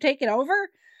itself would have taken over,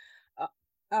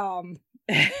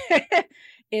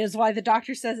 is why the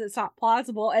doctor says it's not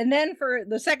plausible. And then for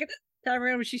the second time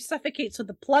around, when she suffocates with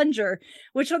the plunger,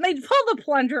 which when they pull the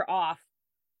plunger off,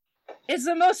 is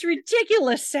the most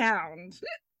ridiculous sound.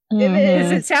 Mm-hmm. It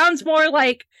is. It sounds more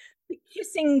like the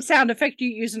hissing sound effect you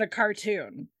use in a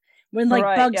cartoon when like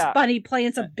Bugs Bunny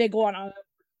plants a big one on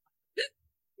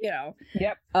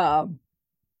Yep.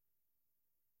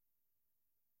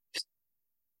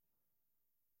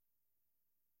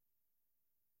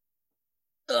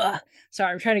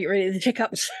 Sorry, I'm trying to get rid of the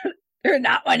hiccups. They're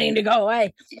not wanting to go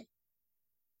away.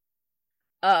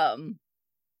 And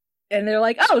they're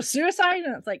like, oh, suicide?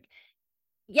 And it's like,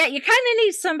 yeah, you kind of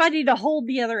need somebody to hold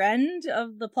the other end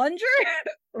of the plunger.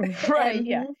 Right, and,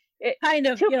 yeah. It kind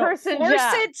of force it there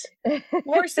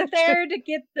to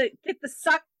get the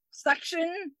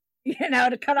suction,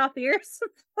 to cut off the air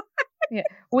supply. Yeah,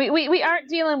 we aren't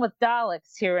dealing with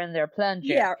Daleks here in their plunger.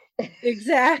 Yeah,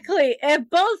 exactly. And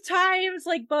both times,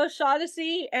 like both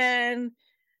Shaughnessy and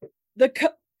the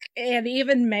cook and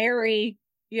even Mary,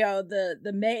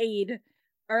 the maid,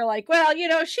 are like, well,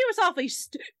 she was awfully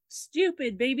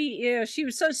stupid. Maybe, she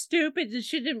was so stupid that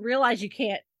she didn't realize you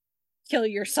can't kill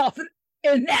yourself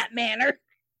in that manner.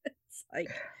 It's like,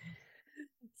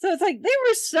 so it's like they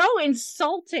were so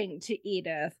insulting to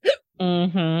Edith.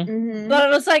 Mm-hmm. But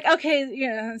it was like, okay,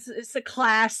 it's a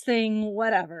class thing,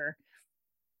 whatever.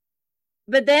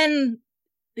 But then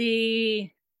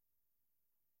the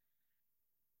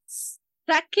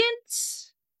second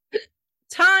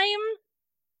time,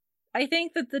 I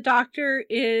think that the doctor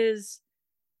is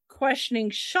questioning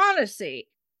Shaughnessy.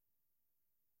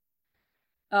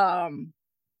 Or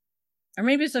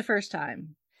maybe it's the first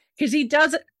time. Because he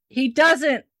doesn't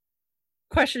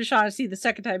question Shaughnessy the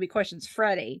second time. He questions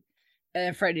Freddy.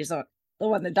 And Freddy's the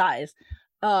one that dies.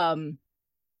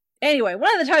 Anyway,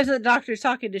 one of the times that the doctor's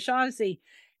talking to Shaughnessy,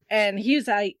 and he's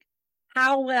like,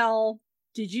 how well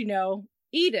did you know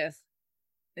Edith?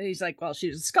 And he's like, well, she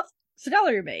was a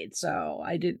scullery maid, so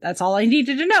that's all I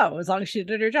needed to know, as long as she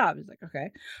did her job. He's like,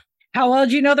 okay. How well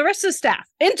do you know the rest of the staff?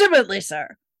 Intimately,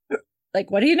 sir.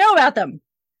 Like, what do you know about them?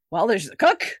 Well, there's the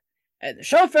cook, and the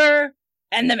chauffeur,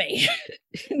 and the maid.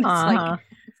 It's I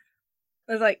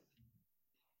was like,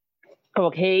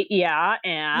 okay, yeah,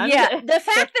 and the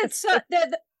fact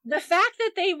that the fact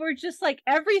that they were just like,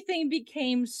 everything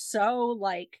became so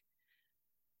like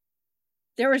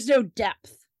there was no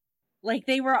depth. Like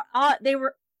they were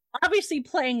obviously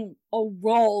playing a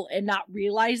role and not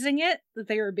realizing it, that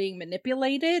they were being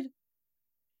manipulated,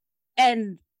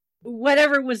 and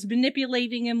whatever was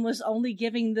manipulating him was only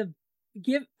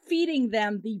feeding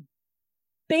them the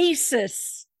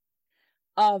basis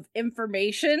of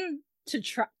information to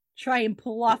try and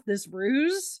pull off this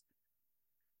ruse.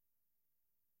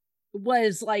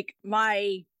 Was like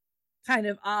my kind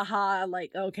of aha,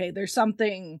 like, okay, there's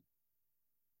something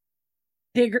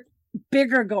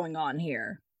bigger going on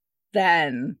here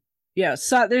than,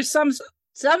 so there's some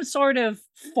sort of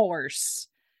force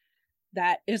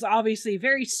that is obviously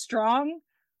very strong,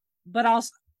 but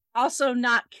also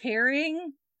not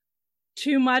caring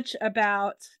too much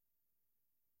about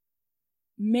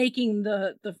making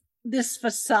this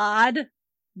facade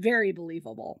very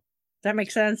believable. Does that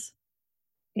make sense?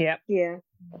 Yeah. Yeah.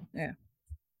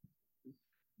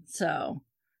 So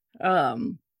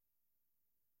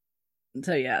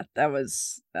yeah, that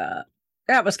was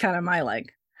kind of my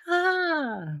like, so,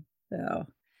 and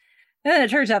then it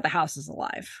turns out the house is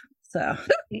alive. So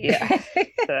yeah,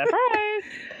 surprise.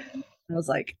 I was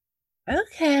like,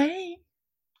 okay,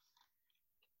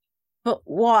 but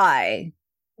why?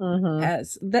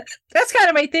 As that's kind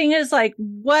of my thing, is like,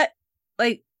 what,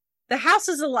 like, the house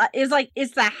is alive, is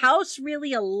the house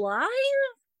really alive?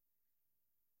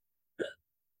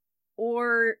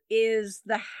 Or is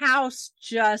the house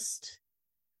just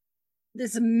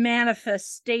this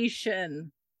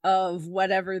manifestation of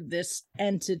whatever this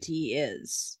entity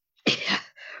is?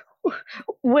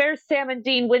 Where's Sam and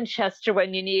Dean Winchester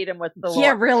when you need him with the Lord?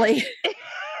 Yeah, really.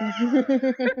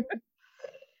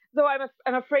 Though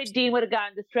I'm afraid Dean would have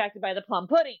gotten distracted by the plum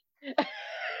pudding.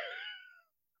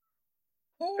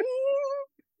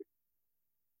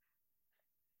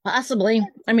 Possibly.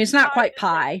 I mean, it's not quite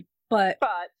pie, but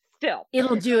still,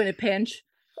 it'll do in a pinch.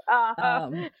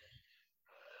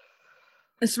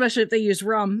 Especially if they use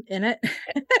rum in it.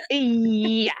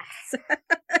 Yes.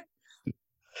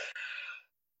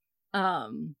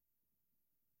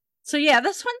 So yeah,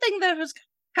 that's one thing that I was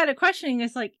kind of questioning,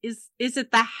 is like, is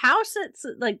it the house that's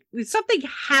like, did something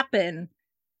happen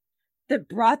that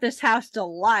brought this house to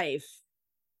life,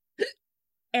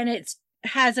 and it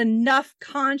has enough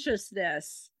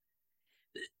consciousness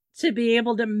to be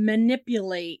able to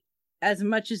manipulate as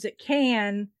much as it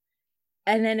can,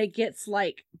 and then it gets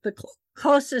like the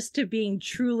closest to being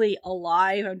truly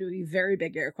alive, I'm doing very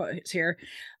big air quotes here,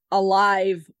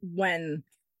 alive, when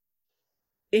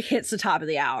it hits the top of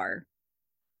the hour.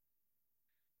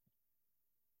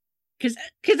 Because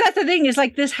that's the thing, is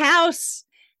like, this house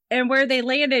and where they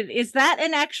landed, is that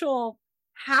an actual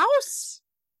house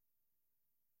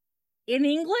in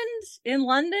England, in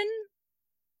London?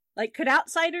 Like, could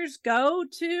outsiders go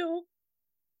to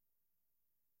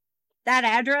that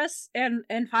address and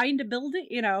find a building,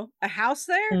 a house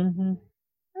there?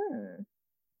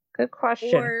 Good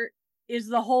question. Or is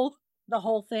the whole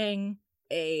thing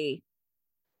a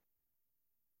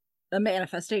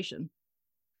manifestation?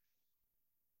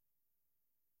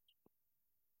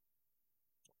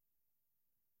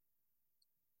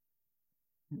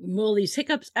 Will these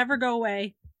hiccups ever go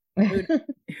away?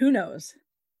 Who knows?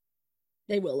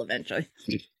 They will eventually.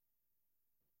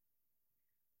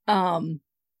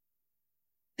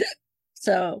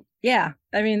 So yeah,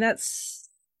 I mean, that's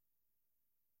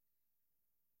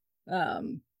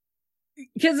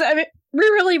because I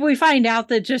mean, we find out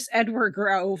that just Edward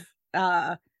Grove,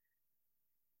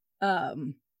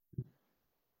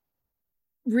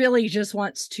 really just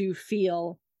wants to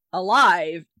feel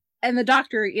alive, and the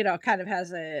doctor, kind of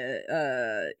has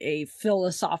a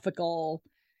philosophical,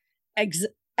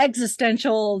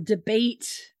 existential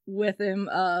debate with him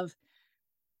of,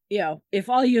 if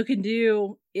all you can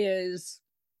do is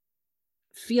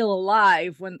feel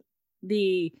alive when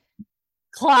the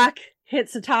clock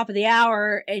hits the top of the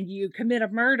hour and you commit a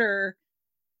murder,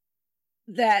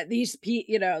 that these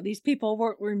people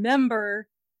won't remember,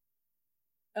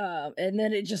 and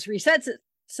then it just resets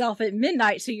itself at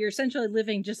midnight, so you're essentially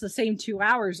living just the same 2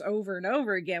 hours over and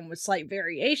over again with slight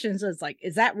variations. It's like,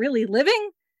 is that really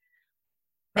living?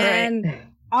 Right. And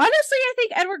honestly, I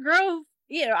think Edward Grove,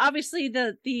 obviously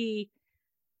the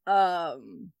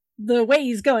way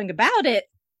he's going about it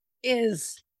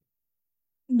is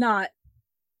not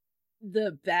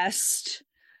the best,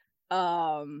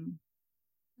 but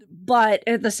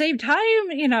at the same time,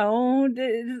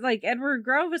 like Edward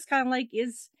Grove is kind of like,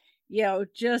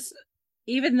 just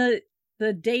even the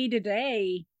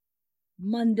day-to-day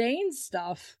mundane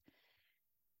stuff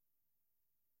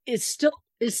is still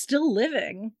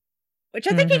living, which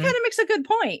I think he kind of makes a good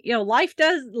point.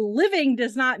 Living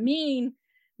does not mean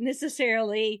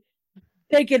necessarily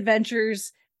big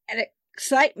adventures and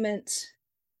excitement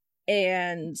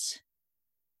and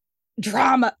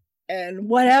drama and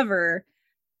whatever.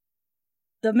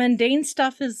 The mundane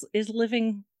stuff is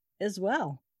living as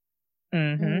well.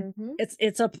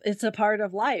 It's a part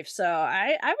of life. So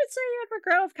I would say Edward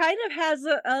Grove kind of has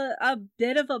a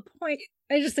bit of a point.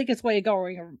 I just think his way of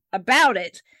going about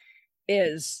it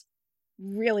is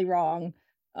really wrong.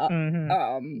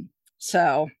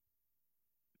 So,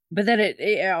 but then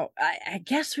I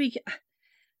guess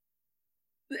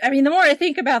I mean, the more I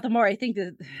think about, the more I think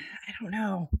that I don't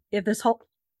know if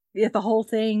the whole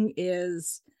thing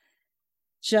is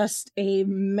just a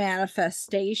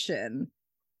manifestation,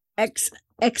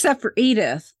 except for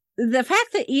Edith. The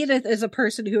fact that Edith is a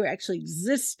person who actually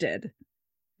existed,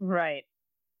 right,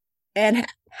 and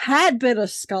had been a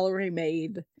scullery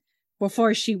maid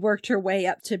before she worked her way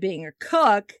up to being a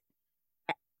cook,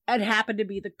 and happened to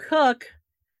be the cook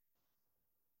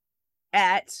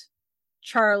at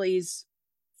Charlie's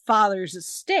father's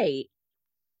estate,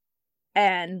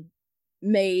 and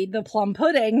made the plum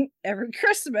pudding every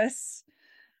Christmas.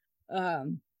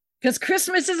 Because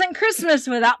Christmas isn't Christmas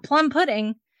without plum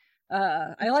pudding.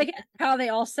 I like how they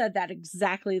all said that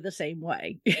exactly the same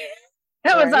way.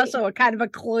 That was also a kind of a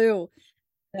clue.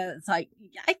 It's like,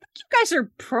 I think you guys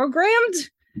are programmed.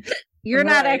 You're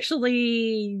not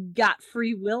actually got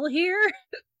free will here.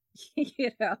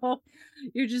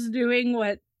 You're just doing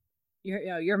what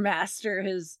your master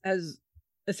has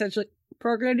essentially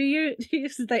programmed you to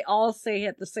use. They all say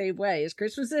it the same way. It's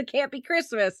Christmas, it can't be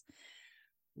Christmas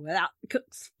without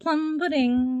cook's plum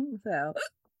pudding. So,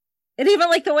 and even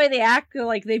like the way they act,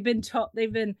 like they've been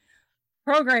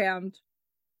programmed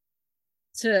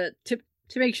to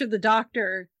make sure the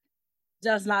doctor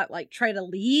does not like try to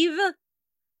leave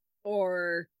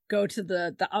or go to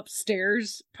the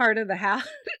upstairs part of the house.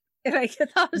 And I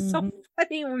thought it was so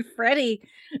funny with Freddie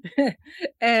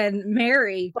and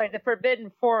Mary, like the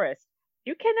Forbidden Forest.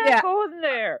 You cannot go in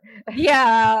there.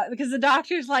 Yeah, because the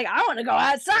doctor's like, I want to go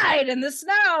outside in the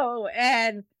snow.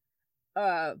 And,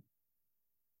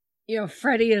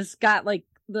 Freddie has got like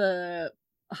the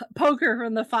poker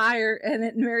from the fire, and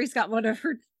then Mary's got one of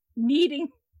her knitting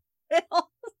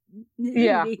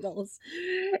needles.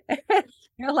 And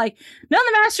they're like, no,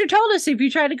 the master told us if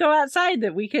you try to go outside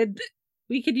that we could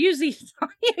use these.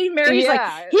 Mary's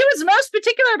like, he was most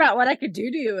particular about what I could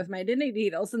do to you with my knitting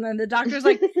needles. And then the doctor's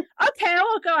like, okay, I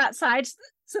won't go outside.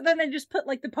 So then they just put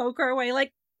like the poker away.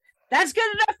 Like, that's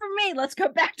good enough for me. Let's go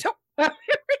back to what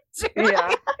we were doing.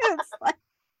 Yeah. It's like,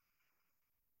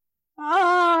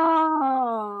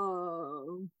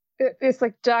 oh. It's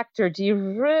like, doctor, do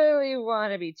you really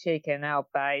want to be taken out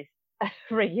by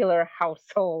regular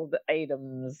household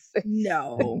items?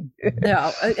 No.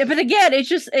 But again,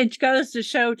 it goes to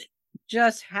show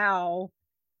just how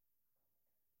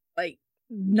like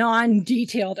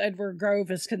non-detailed Edward Grove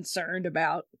is concerned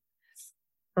about,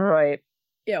 right?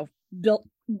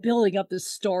 Building up this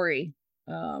story.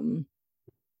 And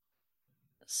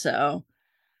then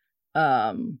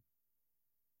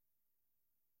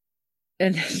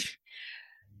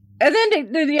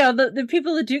the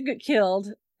people that do get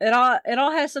killed, it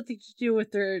all has something to do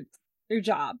with their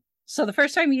job. So the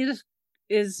first time he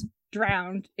is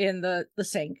drowned in the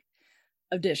sink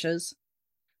of dishes.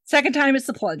 Second time it's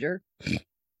the plunger.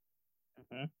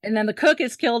 And then the cook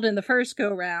is killed in the first go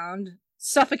round.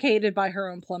 suffocated by her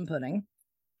own plum pudding.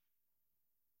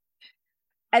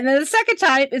 And then the second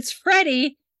time, it's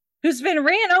Freddy, who's been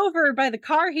ran over by the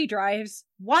car he drives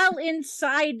while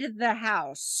inside the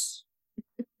house.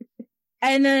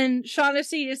 And then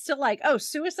Shaughnessy is still like, oh,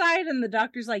 suicide? And the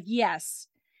doctor's like, yes.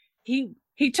 He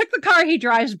took the car he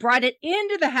drives, brought it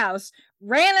into the house,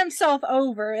 ran himself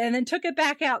over, and then took it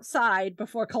back outside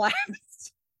before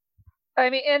collapsed. I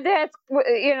mean, and that's,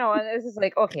 you know, and this is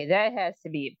like, okay, that has to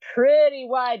be pretty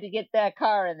wide to get that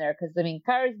car in there. Because, I mean,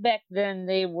 cars back then,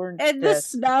 they weren't. And the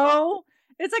snow,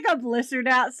 it's like a blizzard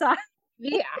outside.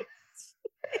 Yeah.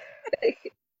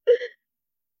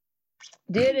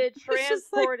 Did it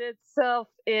transport itself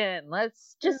in?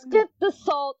 Let's just get the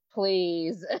salt,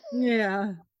 please.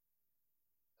 Yeah.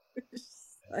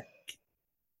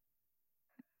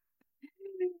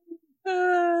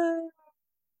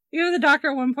 You know, the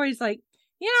doctor at one point is like,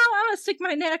 you know, I'm gonna stick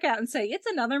my neck out and say it's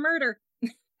another murder.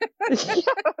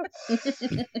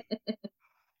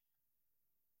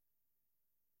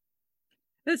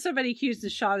 Then somebody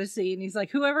accuses Shaughnessy, and he's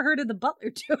like, "Whoever heard of the butler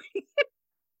doing it?"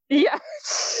 Yeah,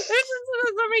 there's just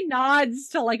so many nods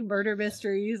to like murder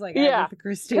mysteries, like Agatha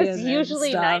Christie. Because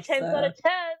usually 9 times out of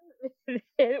 10,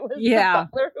 it was the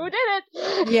butler who did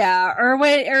it. Yeah, or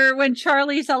when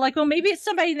Charlie's all like, well, maybe it's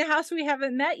somebody in the house we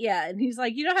haven't met yet, and he's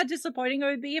like, you know how disappointing it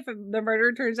would be if the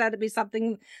murder turns out to be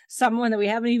someone that we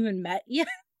haven't even met yet.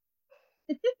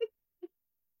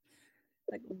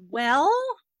 Like, well,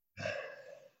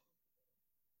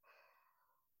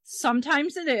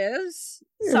 sometimes it is,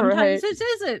 sometimes it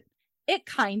isn't. It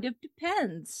kind of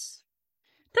depends.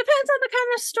 Depends on the kind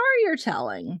of story you're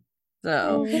telling.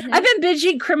 So I've been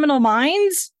binging Criminal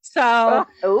Minds, so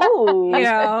you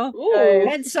know,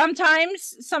 and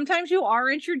sometimes you are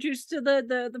introduced to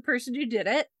the person who did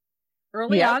it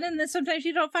early on, and then sometimes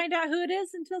you don't find out who it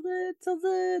is until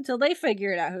they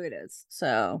figure it out who it is.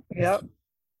 So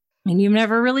and you've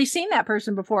never really seen that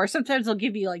person before. Sometimes they'll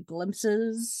give you like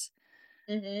glimpses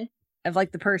of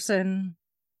like the person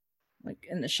like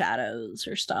in the shadows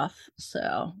or stuff.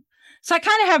 So I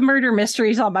kind of have murder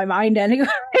mysteries on my mind anyway,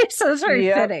 so it's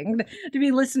very fitting to be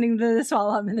listening to this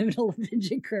while I'm in the middle of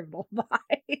binging Criminal Minds.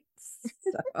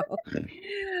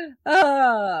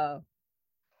 No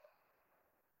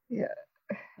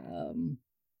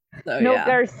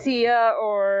Garcia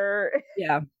or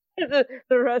the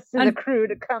rest of the crew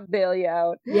to come bail you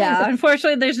out. Yeah,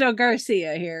 unfortunately, there's no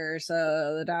Garcia here,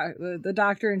 so the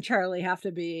doctor and Charlie have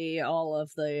to be all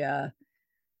of the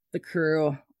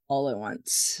crew all at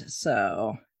once.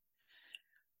 So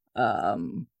but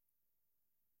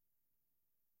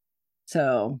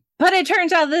it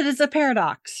turns out that it's a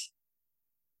paradox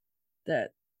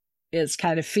that is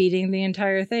kind of feeding the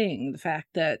entire thing. The fact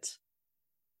that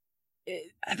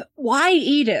why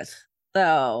Edith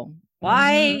though?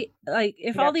 Why, like,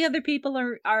 if all the other people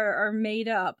are made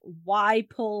up, why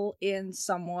pull in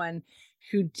someone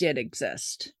who did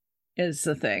exist is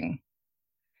the thing.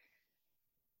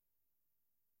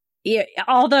 Yeah,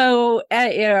 although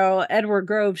you know, Edward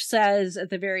Grove says at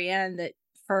the very end that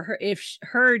for her, if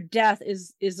her death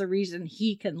is the reason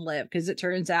he can live, because it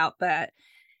turns out that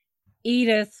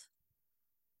Edith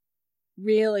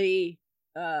really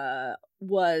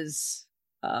was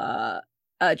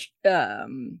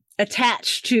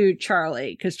attached to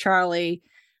Charlie, because Charlie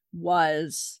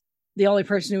was the only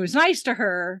person who was nice to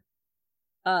her,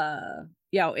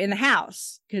 you know, in the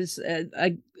house, because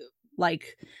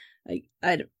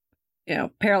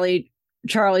apparently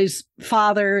Charlie's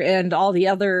father and all the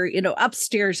other, you know,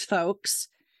 upstairs folks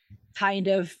kind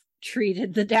of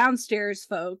treated the downstairs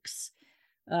folks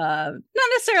not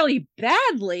necessarily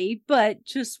badly, but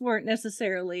just weren't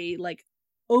necessarily like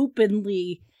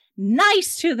openly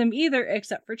nice to them either,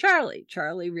 except for Charlie.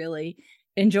 Charlie really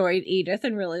enjoyed Edith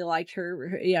and really liked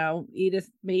her. You know, Edith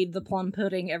made the plum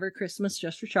pudding every Christmas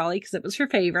just for Charlie because it was her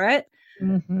favorite.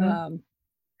 And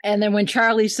then when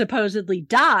Charlie supposedly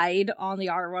died on the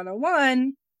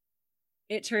R101,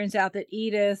 it turns out that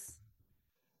Edith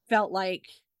felt like,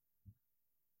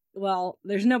 well,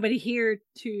 there's nobody here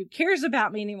who cares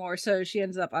about me anymore, so she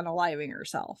ends up unaliving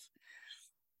herself.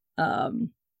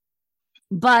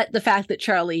 But the fact that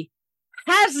Charlie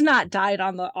has not died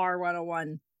on the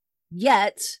R101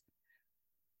 yet,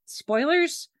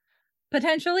 spoilers,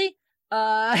 potentially,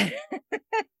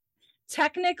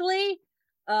 technically,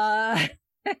 on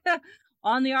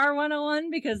the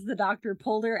R101, because the doctor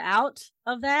pulled her out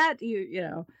of that,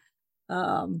 you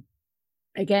know,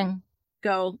 again,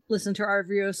 go listen to our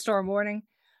review of Storm Warning,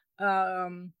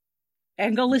 and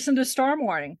go listen to Storm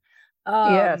Warning.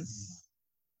 Yes.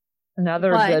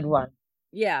 Another good one.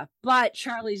 Yeah, but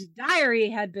Charlie's diary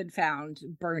had been found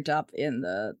burnt up in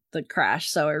the crash,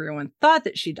 so everyone thought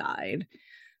that she died.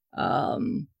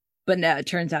 But now it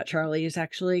turns out Charlie is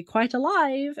actually quite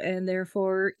alive, and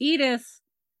therefore Edith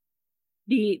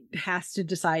has to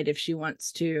decide if she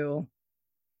wants to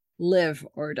live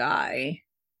or die.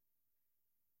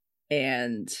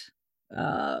 And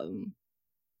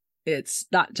it's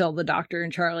not till the Doctor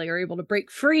and Charlie are able to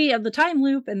break free of the time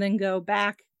loop and then go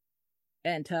back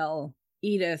and tell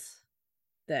Edith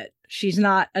that she's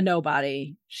not a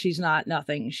nobody, she's not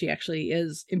nothing, she actually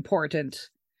is important.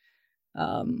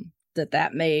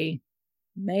 That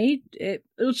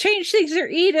it'll change things for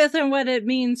Edith and what it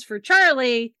means for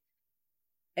Charlie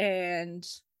and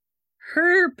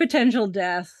her potential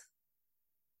death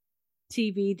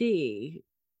TBD,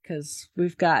 because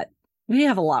we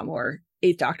have a lot more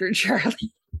 8th Doctor and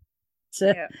Charlie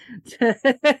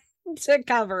to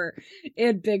cover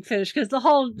in Big Finish, because the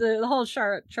whole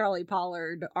Charlie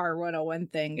Pollard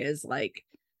R101 thing is like,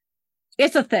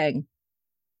 it's a thing.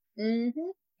 Mm-hmm.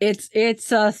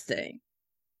 It's a thing.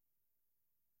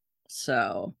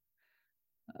 So,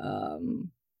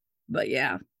 but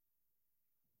yeah,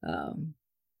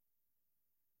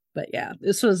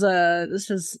 this is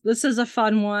a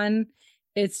fun one.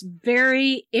 It's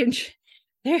very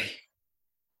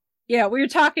yeah, we were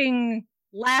talking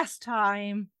last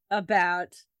time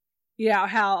about,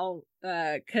 how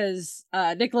because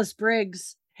Nicholas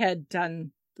Briggs had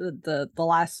done the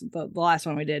last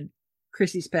one we did,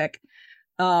 Chrissy's pick,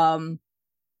 and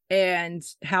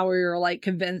how we were like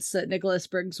convinced that Nicholas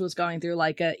Briggs was going through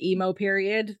like a emo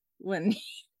period when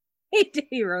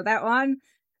he wrote that one.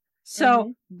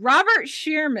 So Robert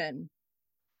Shearman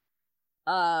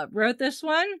wrote this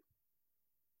one.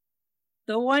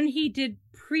 The one he did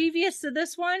previous to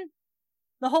this one,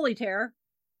 The Holy Terror.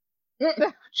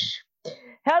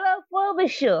 Hello,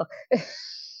 Frobisher.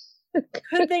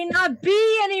 Could they not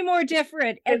be any more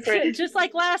different? And just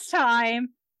like last time,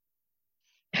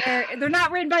 they're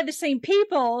not written by the same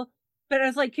people, but I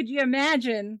was like, could you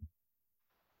imagine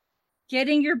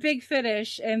getting your Big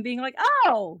Finish and being like,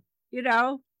 oh,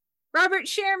 Robert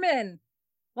Shearman.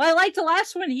 Well, I liked the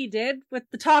last one he did with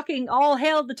the talking, all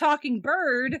hail the talking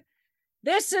bird.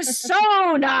 This is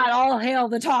so not all hail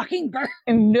the talking bird.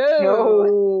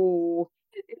 No.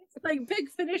 It's like Big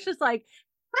Finish is like,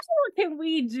 how can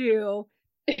we do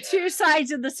two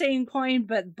sides of the same coin,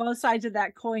 but both sides of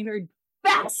that coin are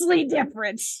vastly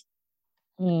different?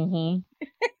 Mm-hmm.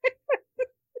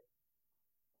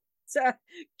 So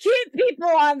keep people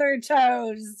on their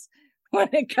toes when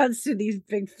it comes to these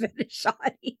Big Finish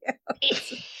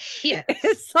audios. Yeah.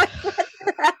 It's like, what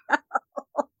the hell?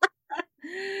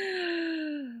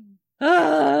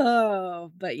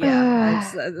 Oh, but yeah,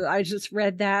 I just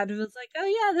read that and was like, oh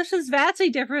yeah, this is vastly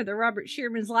different than Robert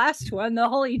Shearman's last one, The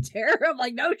Holy Terror. I'm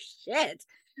like, no shit.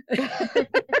 Hey,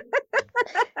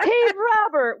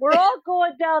 Robert, we're all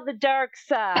going down the dark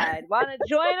side. Want to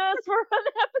join us for an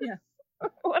episode? Yeah.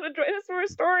 Want to join us for a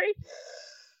story?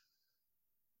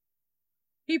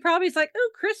 He probably's like,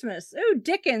 ooh, Christmas, ooh,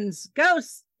 Dickens,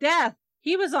 ghosts, death.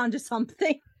 He was onto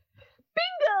something.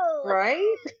 Bingo!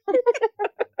 Right?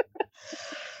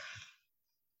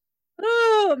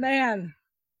 Oh, man.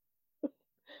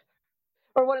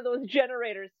 Or one of those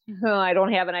generators. Oh, I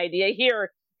don't have an idea.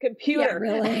 Here, computer.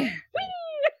 Yeah, really?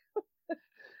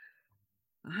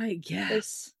 I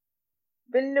guess.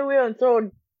 Spin the wheel and throw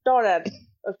at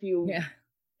a few. Yeah.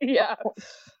 Yeah.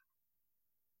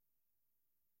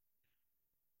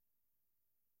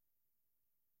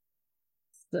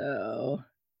 So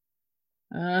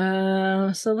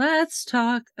let's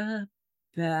talk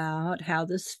about how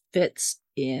this fits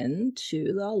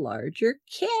into the larger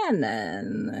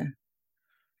canon.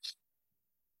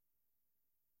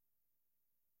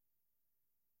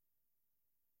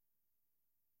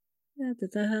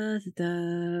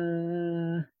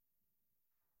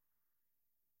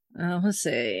 Let's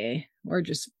see. Or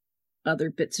just other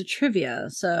bits of trivia.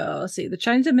 So let's see. The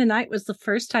Chimes of Midnight was the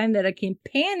first time that a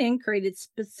companion created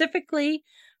specifically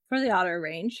for the auto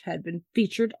range had been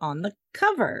featured on the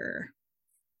cover.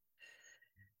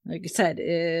 Like I said,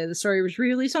 the story was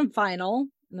released on vinyl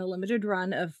in a limited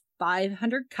run of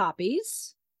 500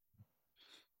 copies.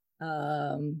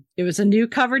 It was a new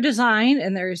cover design,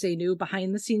 and there's a new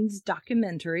behind-the-scenes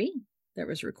documentary that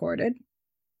was recorded.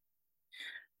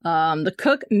 The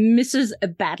cook, Mrs.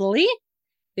 Baddeley,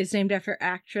 is named after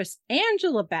actress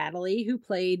Angela Baddeley, who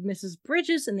played Mrs.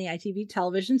 Bridges in the ITV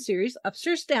television series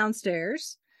Upstairs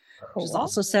Downstairs, which is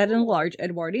also set in a large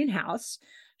Edwardian house.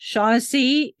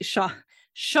 Shaughnessy,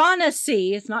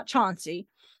 it's not Chauncey,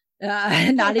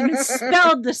 not even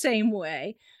spelled the same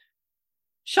way.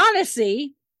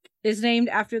 Shaughnessy is named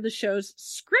after the show's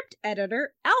script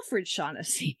editor, Alfred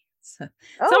Shaughnessy. So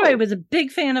somebody was a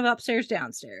big fan of Upstairs,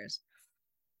 Downstairs.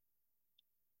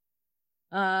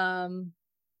 This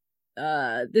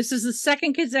is the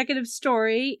second consecutive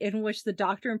story in which the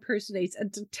Doctor impersonates a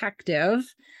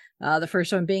detective. The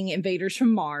first one being Invaders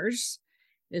from Mars.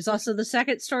 It is also the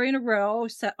second story in a row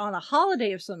set on a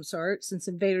holiday of some sort, since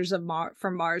Invaders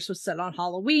from Mars was set on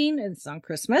Halloween and it's on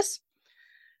Christmas.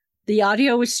 The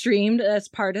audio was streamed as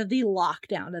part of the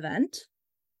lockdown event.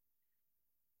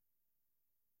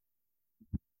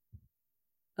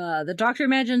 The Doctor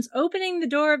imagines opening the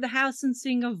door of the house and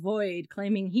seeing a void,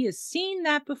 claiming he has seen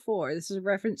that before. This is a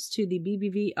reference to the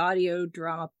BBV audio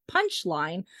drama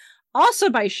Punchline,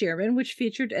 also by Shearman, which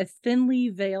featured a thinly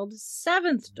veiled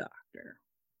seventh Doctor.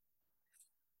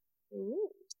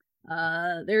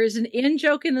 There is an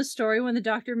in-joke in the story when the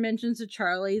Doctor mentions to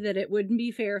Charlie that it wouldn't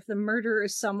be fair if the murderer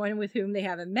is someone with whom they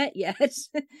haven't met yet,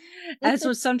 as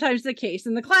was sometimes the case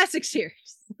in the classic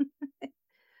series.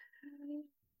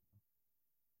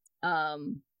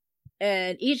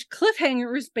 And each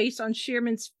cliffhanger is based on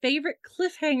Shearman's favorite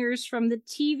cliffhangers from the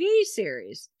TV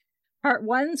series. Part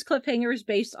 1's cliffhanger is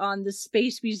based on the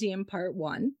Space Museum Part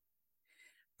 1.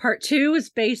 Part 2 is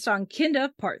based on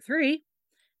Kinda Part 3.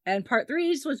 And Part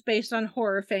 3's was based on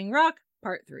Horror Fang Rock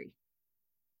Part 3.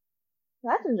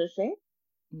 That's interesting.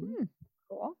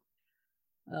 Cool.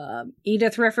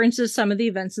 Edith references some of the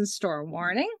events in Storm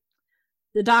Warning.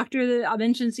 The Doctor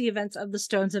mentions the events of the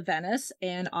Stones of Venice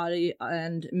and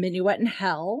Minuet in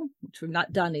Hell, which we've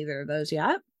not done either of those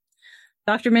yet.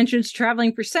 Doctor mentions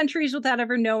traveling for centuries without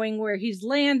ever knowing where he's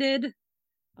landed.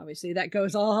 Obviously, that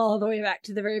goes all the way back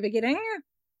to the very beginning.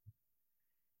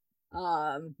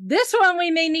 This one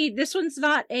we may need. This one's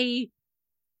not a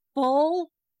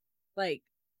full, big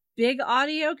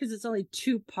audio because it's only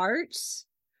 2 parts.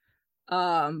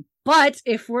 But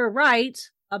if we're right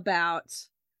about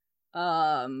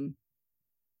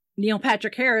Neil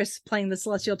Patrick Harris playing the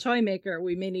Celestial Toymaker,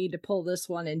 we may need to pull this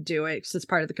one and do it because it's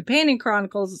part of the Companion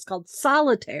Chronicles. It's called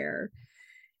Solitaire,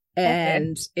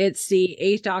 and it's the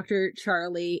 8th Doctor,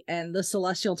 Charlie, and the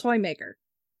Celestial Toymaker.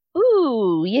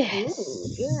 Ooh, yes. Ooh,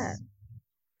 yeah.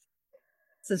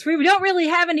 Since we don't really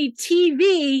have any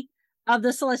TV of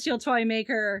the Celestial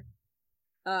Toymaker,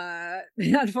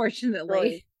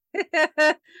 unfortunately.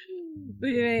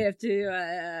 We may have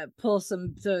to pull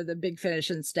some of the Big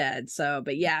Finish instead. So,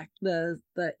 but yeah, the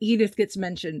Edith gets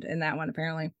mentioned in that one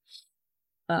apparently.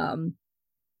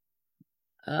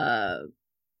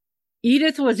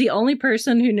 Edith was the only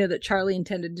person who knew that Charlie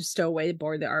intended to stow away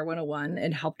aboard the R101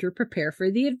 and helped her prepare for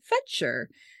the adventure,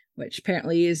 which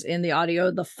apparently is in the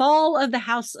audio The Fall of the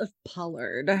House of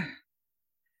Pollard.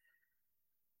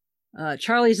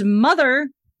 Charlie's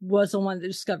mother was the one that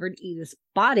discovered Edith's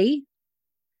body.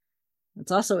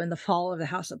 It's also in The Fall of the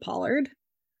House of Pollard.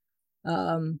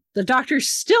 The Doctor's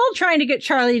still trying to get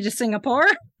Charlie to Singapore.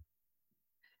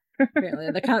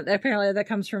 Apparently that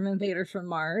comes from Invaders from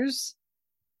Mars.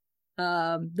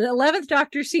 The 11th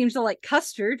Doctor seems to like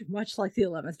custard, much like the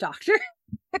 11th Doctor.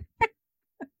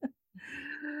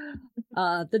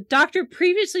 The Doctor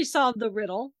previously solved the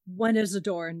riddle, when is a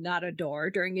door not a door,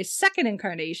 during his second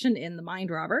incarnation in The Mind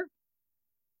Robber.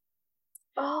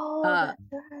 Oh, that's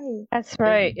right. That's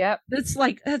right. Yep.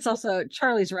 That's also,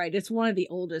 Charlie's right. It's one of the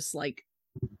oldest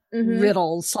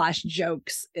riddles /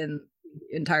 jokes in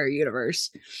the entire universe.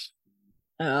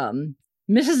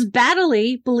 Mrs.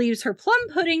 Baddeley believes her plum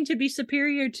pudding to be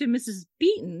superior to Mrs.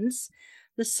 Beaton's.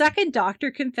 The second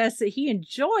Doctor confessed that he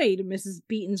enjoyed Mrs.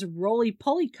 Beaton's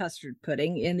roly-poly custard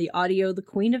pudding in the audio The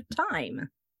Queen of Time.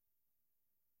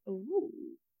 Ooh.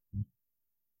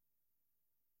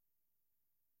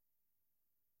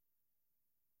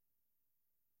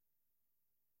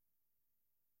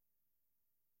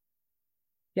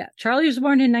 Yeah, Charlie was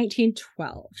born in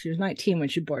 1912. She was 19 when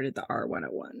she boarded the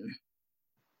R101.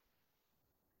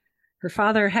 Her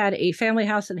father had a family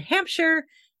house in Hampshire,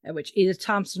 at which Edith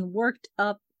Thompson worked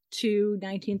up to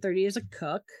 1930 as a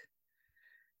cook.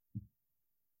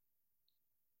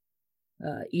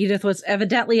 Edith was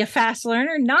evidently a fast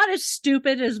learner, not as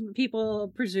stupid as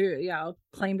people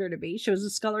claimed her to be. She was a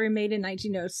scullery maid in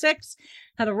 1906,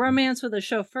 had a romance with a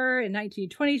chauffeur in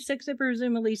 1926, and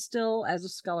presumably still as a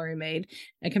scullery maid,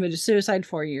 and committed suicide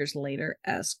 4 years later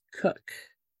as cook.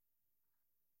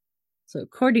 So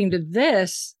according to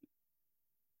this,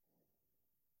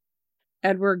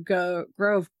 Edward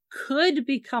Grove could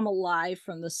become alive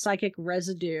from the psychic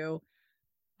residue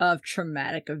of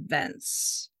traumatic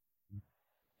events.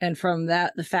 And from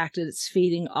that, the fact that it's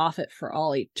feeding off it for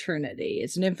all eternity.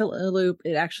 It's an infinite loop.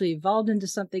 It actually evolved into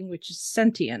something which is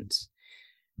sentient.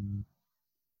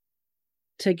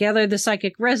 together, the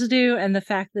psychic residue and the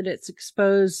fact that it's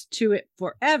exposed to it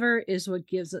forever is what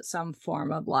gives it some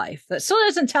form of life. That still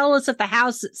doesn't tell us if the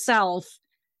house itself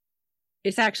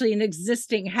is actually an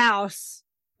existing house,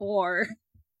 and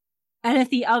if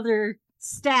the other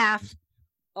staff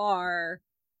are,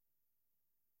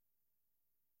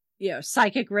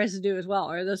 psychic residue as well.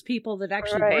 Are those people that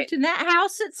actually worked in that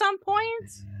house at some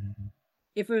point?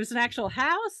 If it was an actual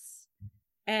house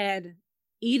and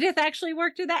Edith actually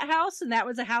worked at that house, and that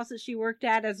was a house that she worked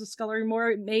at as a scullery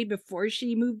maid before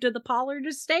she moved to the Pollard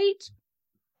estate.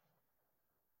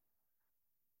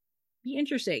 Be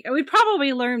interesting. And we'd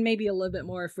probably learn maybe a little bit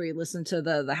more if we listen to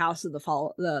the House of the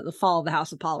Fall of the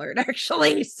House of Pollard,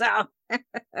 actually. So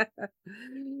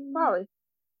Probably.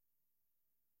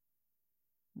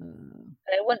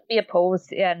 I wouldn't be opposed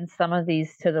to adding some of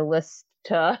these to the list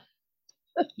to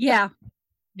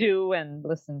do and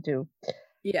listen to.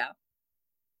 Yeah.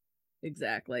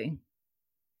 Exactly.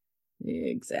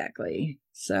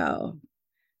 So,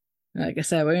 like I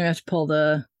said, we're gonna have to pull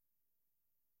that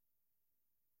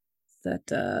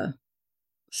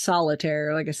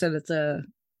Solitaire. Like I said, it's a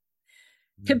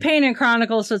companion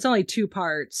chronicle, so it's only 2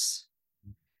 parts.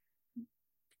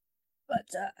 But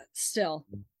still,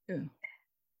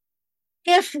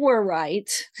 if we're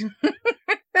right.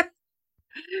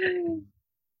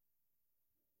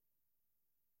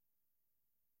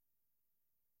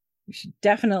 We should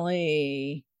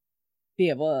definitely be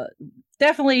able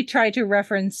to try to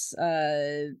reference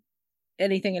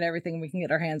anything and everything we can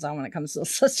get our hands on when it comes to the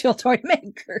Celestial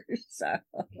Toymaker. So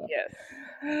yes,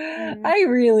 I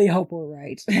really hope we're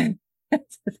right. I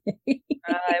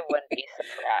wouldn't be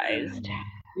surprised.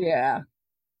 Yeah.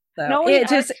 So no, it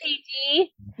just RTD.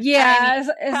 as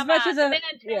much as a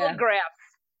telegraph.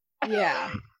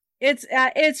 Yeah.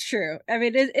 It's true. I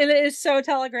mean, it is so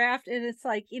telegraphed, and it's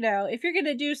like, if you're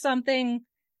gonna do something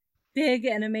big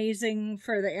and amazing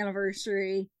for an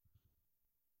anniversary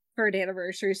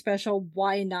special,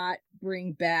 why not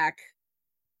bring back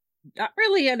not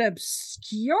really an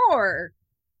obscure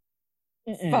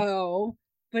foe,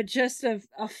 but just a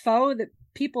foe that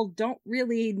people don't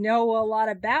really know a lot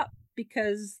about,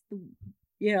 because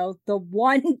the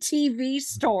one TV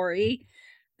story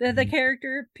that the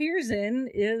character appears in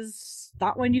is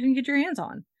not one you can get your hands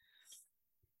on.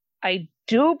 I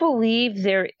do believe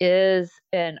there is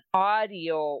an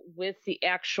audio with the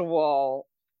actual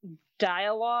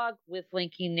dialogue with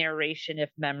linking narration, if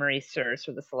memory serves,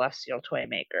 for the Celestial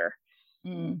Toymaker.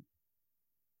 I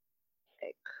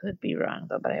could be wrong,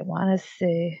 though, but I want to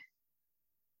say...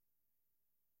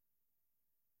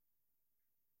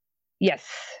 Yes.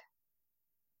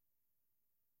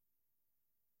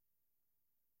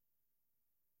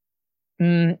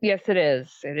 Yes, it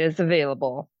is. It is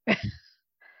available.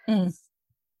 I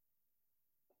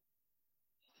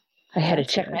had to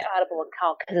check my Audible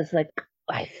account because it's like,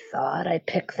 I thought I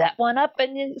picked that one up,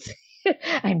 and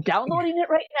I'm downloading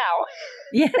it right now.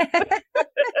 Yeah.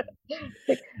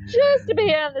 Just to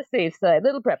be on the safe side.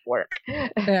 Little prep work.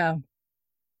 Yeah.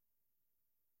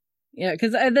 Yeah,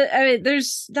 because I mean,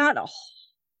 there's not a...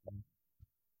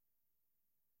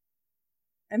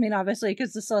 I mean, obviously,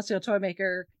 because the Celestial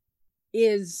Toymaker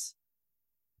is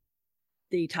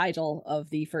the title of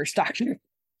the first Doctor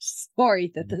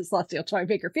story that the Celestial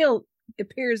Toymaker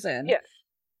appears in. Yes.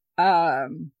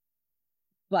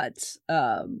 But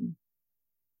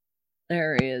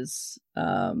there is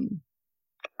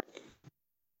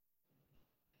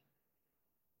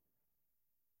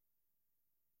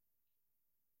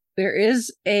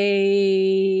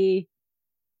a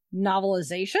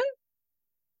novelization.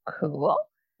 Cool.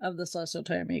 Of the Celestial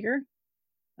Toymaker.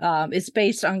 It's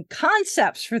based on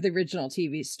concepts for the original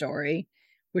TV story,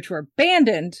 which were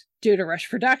abandoned due to rush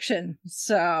production.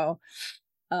 So,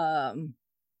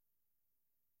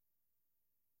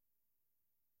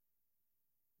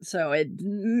 it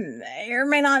may or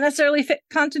may not necessarily fit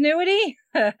continuity.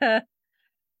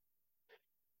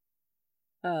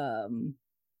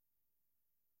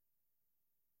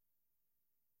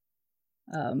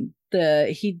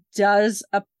 He does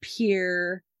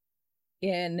appear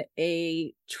in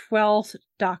a 12th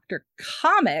Doctor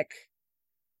comic,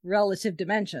 Relative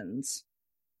Dimensions.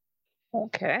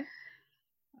 Okay.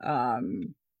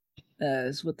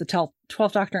 As with the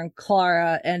 12th Doctor and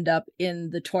Clara end up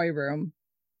in the toy room.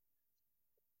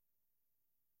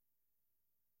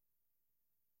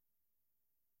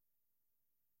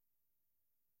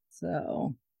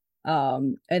 So,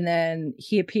 and then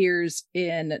he appears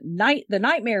in the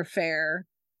Nightmare Fair,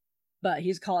 but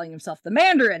he's calling himself the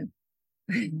Mandarin.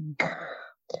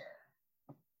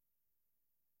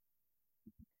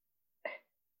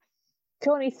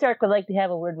 Tony Stark would like to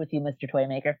have a word with you, Mr.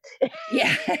 Toymaker.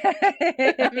 Yeah.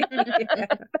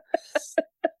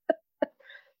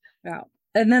 Yeah.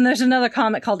 And then there's another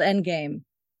comic called Endgame.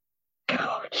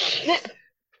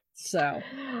 So,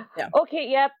 yeah. Okay,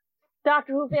 yep.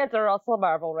 Doctor Who fans are also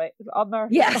Marvel, right?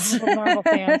 Yes. Marvel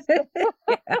fans.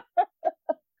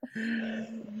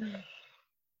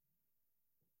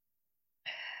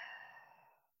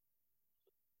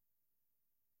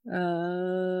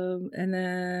 And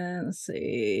then let's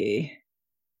see.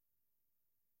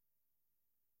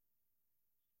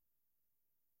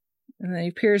 And then he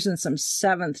appears in some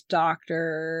Seventh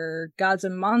Doctor, Gods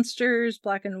and Monsters,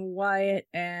 Black and White,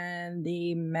 and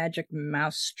the Magic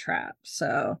Mousetrap.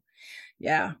 So,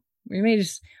 yeah, we may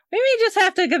just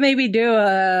have to maybe do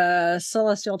a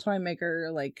Celestial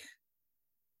Toymaker like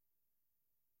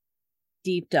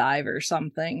deep dive or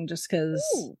something, just because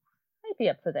I'd be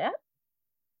up for that.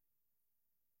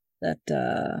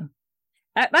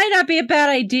 That might not be a bad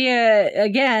idea.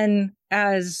 Again,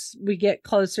 as we get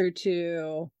closer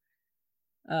to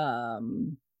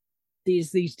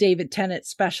these David Tennant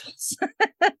specials.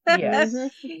 Yes.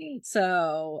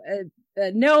 So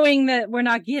knowing that we're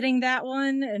not getting that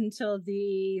one until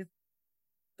the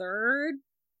third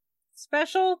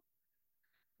special,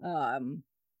 we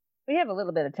have a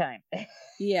little bit of time.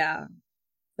 Yeah.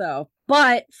 So,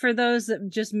 but for those that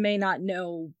just may not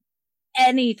know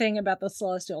anything about the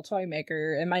Celestial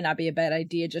Toymaker, it might not be a bad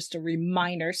idea just to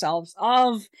remind ourselves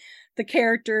of the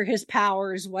character, his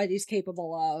powers, what he's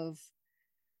capable of,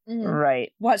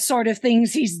 right? What sort of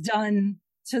things he's done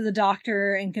to the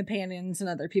Doctor and companions and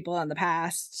other people in the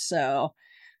past. So,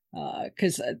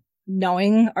 because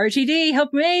knowing RTD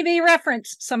helped maybe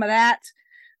reference some of that.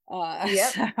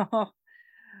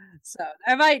 So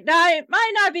it might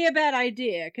not be a bad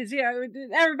idea, because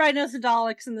everybody knows the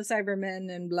Daleks and the Cybermen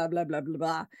and blah blah blah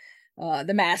blah blah.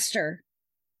 The Master,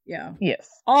 yes,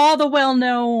 all the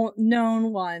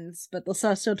known ones, but the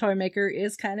Celestial Toymaker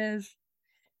is kind of,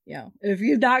 if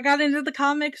you've not got into the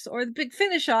comics or the Big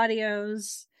Finish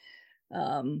audios,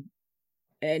 and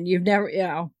you've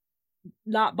never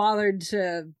not bothered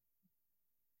to,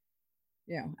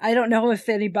 I don't know if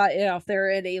anybody, if there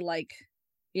are any like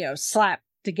slap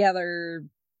together.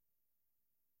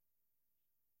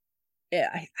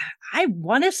 I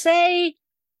want to say,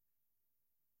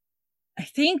 I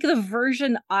think the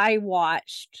version I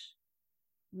watched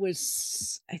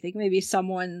was, I think maybe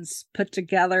someone's put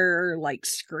together like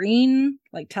screen,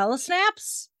 like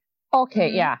telesnaps.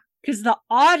 Okay, yeah. Because the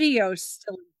audio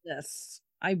still exists,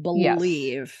 I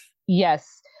believe.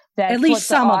 Yes. That's at least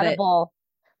some of it.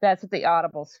 That's what the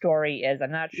Audible story is.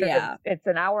 I'm not sure. Yeah. It's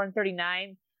an hour and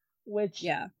 39, which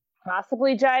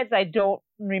possibly jives. I don't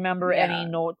remember any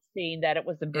notes saying that it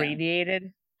was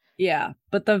abbreviated. Yeah,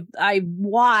 but I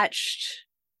watched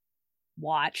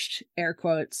air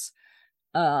quotes,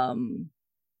 and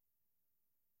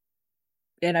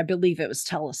I believe it was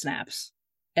telesnaps,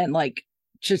 and like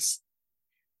just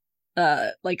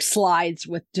like slides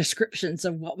with descriptions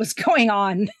of what was going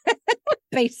on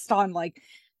based on like,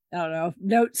 I don't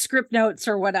know, script notes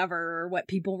or whatever, or what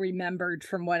people remembered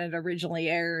from when it originally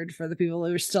aired for the people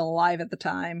who were still alive at the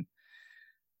time.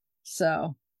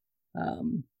 So,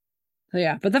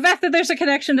 yeah, but the fact that there's a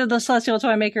connection to the Celestial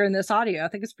Toymaker in this audio, I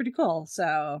think it's pretty cool.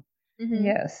 So,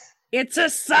 yes, it's a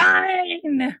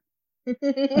sign.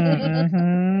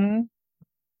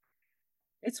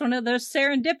 It's one of those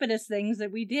serendipitous things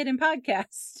that we did in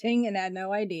podcasting and had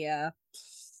no idea.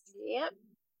 Yep.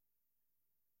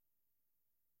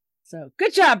 So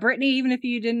good job, Brittany, even if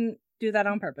you didn't do that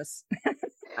on purpose.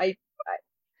 I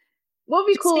would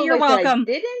be cool. You're welcome. I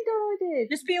didn't or I did.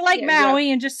 Just be like Maui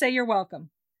and just say you're welcome.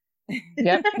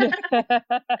 Yep.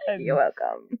 You're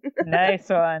welcome. Nice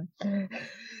one.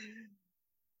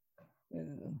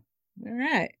 All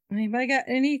right. Anybody got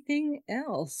anything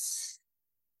else?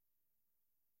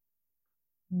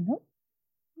 Nope.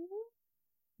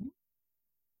 All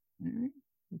right.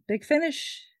 Big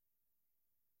Finish.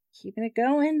 Keeping it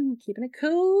going, keeping it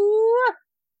cool.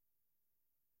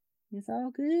 It's all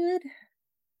good.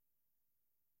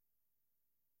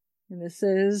 And this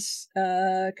is,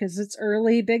 because it's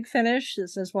early Big Finish,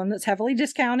 this is one that's heavily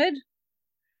discounted.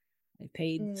 I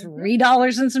paid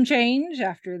 $3 and some change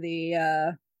after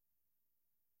the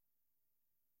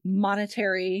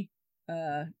monetary,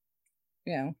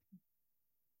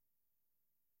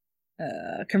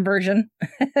 conversion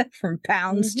from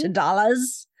pounds to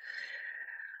dollars.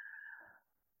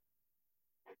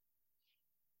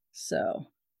 So,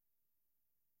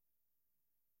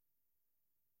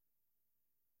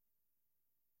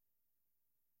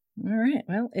 all right.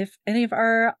 Well, if any of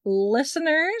our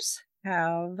listeners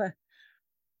have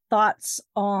thoughts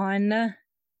on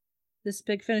this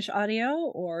Big Finish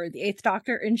audio or the Eighth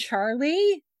Doctor and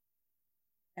Charlie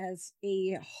as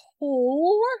a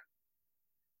whole,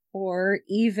 or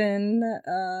even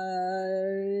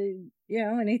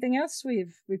anything else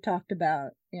we've talked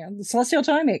about. The Celestial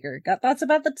Toymaker. Got thoughts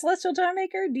about the Celestial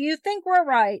Toymaker? Do you think we're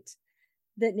right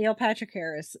that Neil Patrick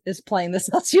Harris is playing the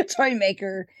Celestial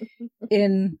Toymaker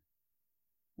in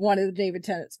one of the David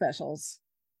Tennant specials?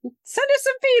 Send us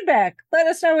some feedback. Let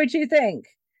us know what you think.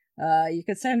 You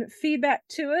can send feedback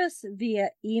to us via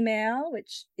email,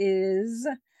 which is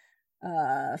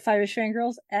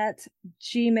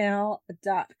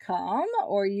fiveishfangirls@gmail.com,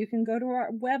 or you can go to our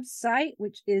website,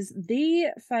 which is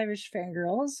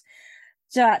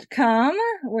thefiveishfangirls.com,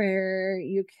 where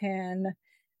you can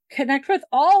connect with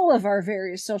all of our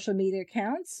various social media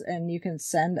accounts, and you can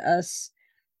send us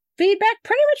feedback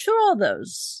pretty much through all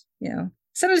those.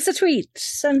 Send us a tweet,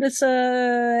 send us a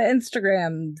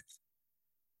Instagram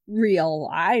reel.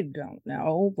 I don't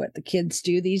know what the kids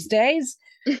do these days.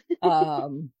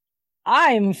 I'm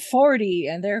 40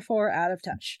 and therefore out of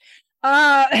touch.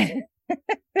 I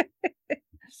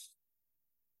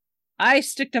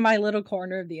stick to my little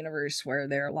corner of the universe where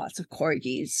there are lots of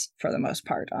corgis for the most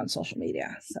part on social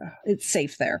media, so it's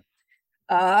safe there.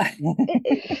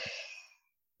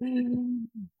 And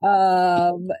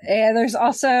there's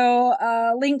also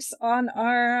links on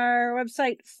our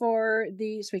website for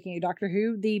the, speaking of Doctor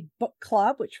Who, the book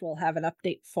club, which we'll have an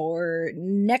update for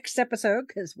next episode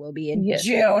because we'll be in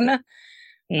June.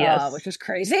 Yes. Which is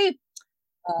crazy.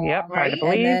 Hard to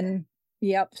believe. And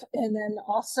then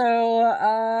also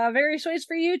various ways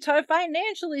for you to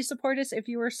financially support us if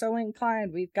you are so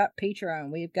inclined. We've got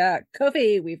Patreon, we've got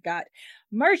Ko-fi, we've got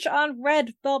merch on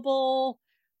Redbubble,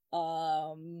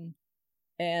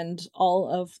 and all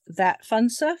of that fun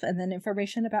stuff, and then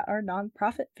information about our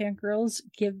nonprofit Fangirls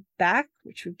Give Back,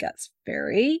 which we've got some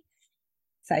very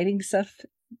exciting stuff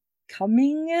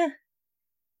coming,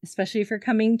 especially if you're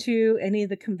coming to any of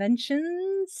the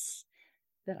conventions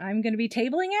that I'm going to be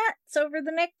tabling at over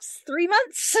the next 3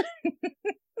 months.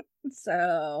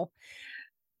 So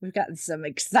we've got some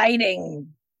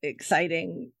exciting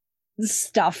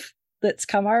stuff that's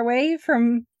come our way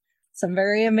from some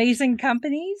very amazing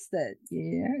companies that,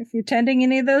 if you're attending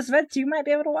any of those events, you might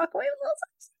be able to walk away with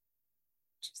those.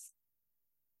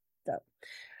 So,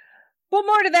 but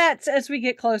more to that as we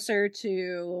get closer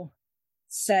to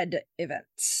said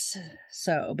events.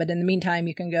 So, but in the meantime,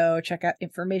 you can go check out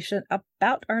information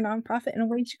about our nonprofit and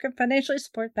ways you can financially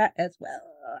support that as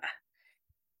well.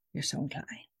 You're so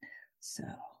inclined. So,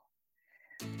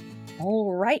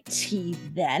 alrighty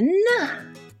then.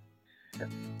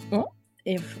 Well,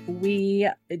 if we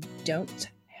don't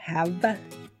have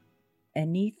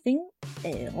anything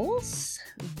else,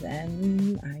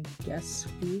 then I guess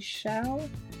we shall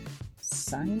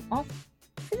sign off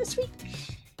for this week.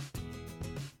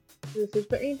 This is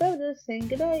Brittany Bodas saying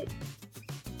goodnight.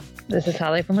 This is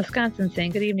Holly from Wisconsin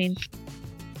saying good evening.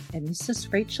 And this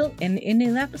is Rachel in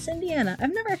Indianapolis, Indiana.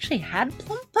 I've never actually had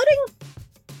plum pudding,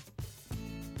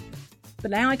 but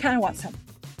now I kind of want some.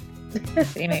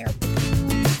 Same here.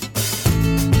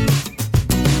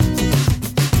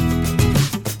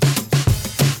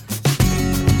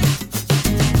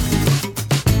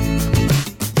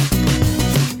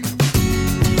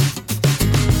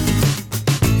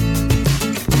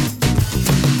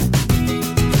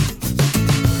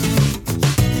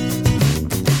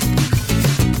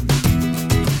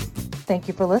 Thank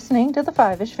you for listening to the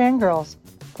Five-ish Fangirls.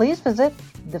 Please visit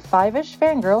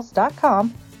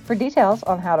thefiveishfangirls.com for details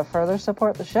on how to further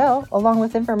support the show, along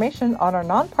with information on our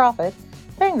nonprofit,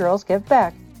 Fangirls Give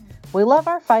Back. We love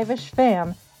our Five-ish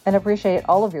fam and appreciate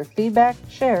all of your feedback,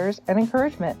 shares, and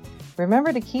encouragement.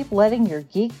 Remember to keep letting your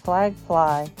geek flag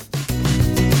fly.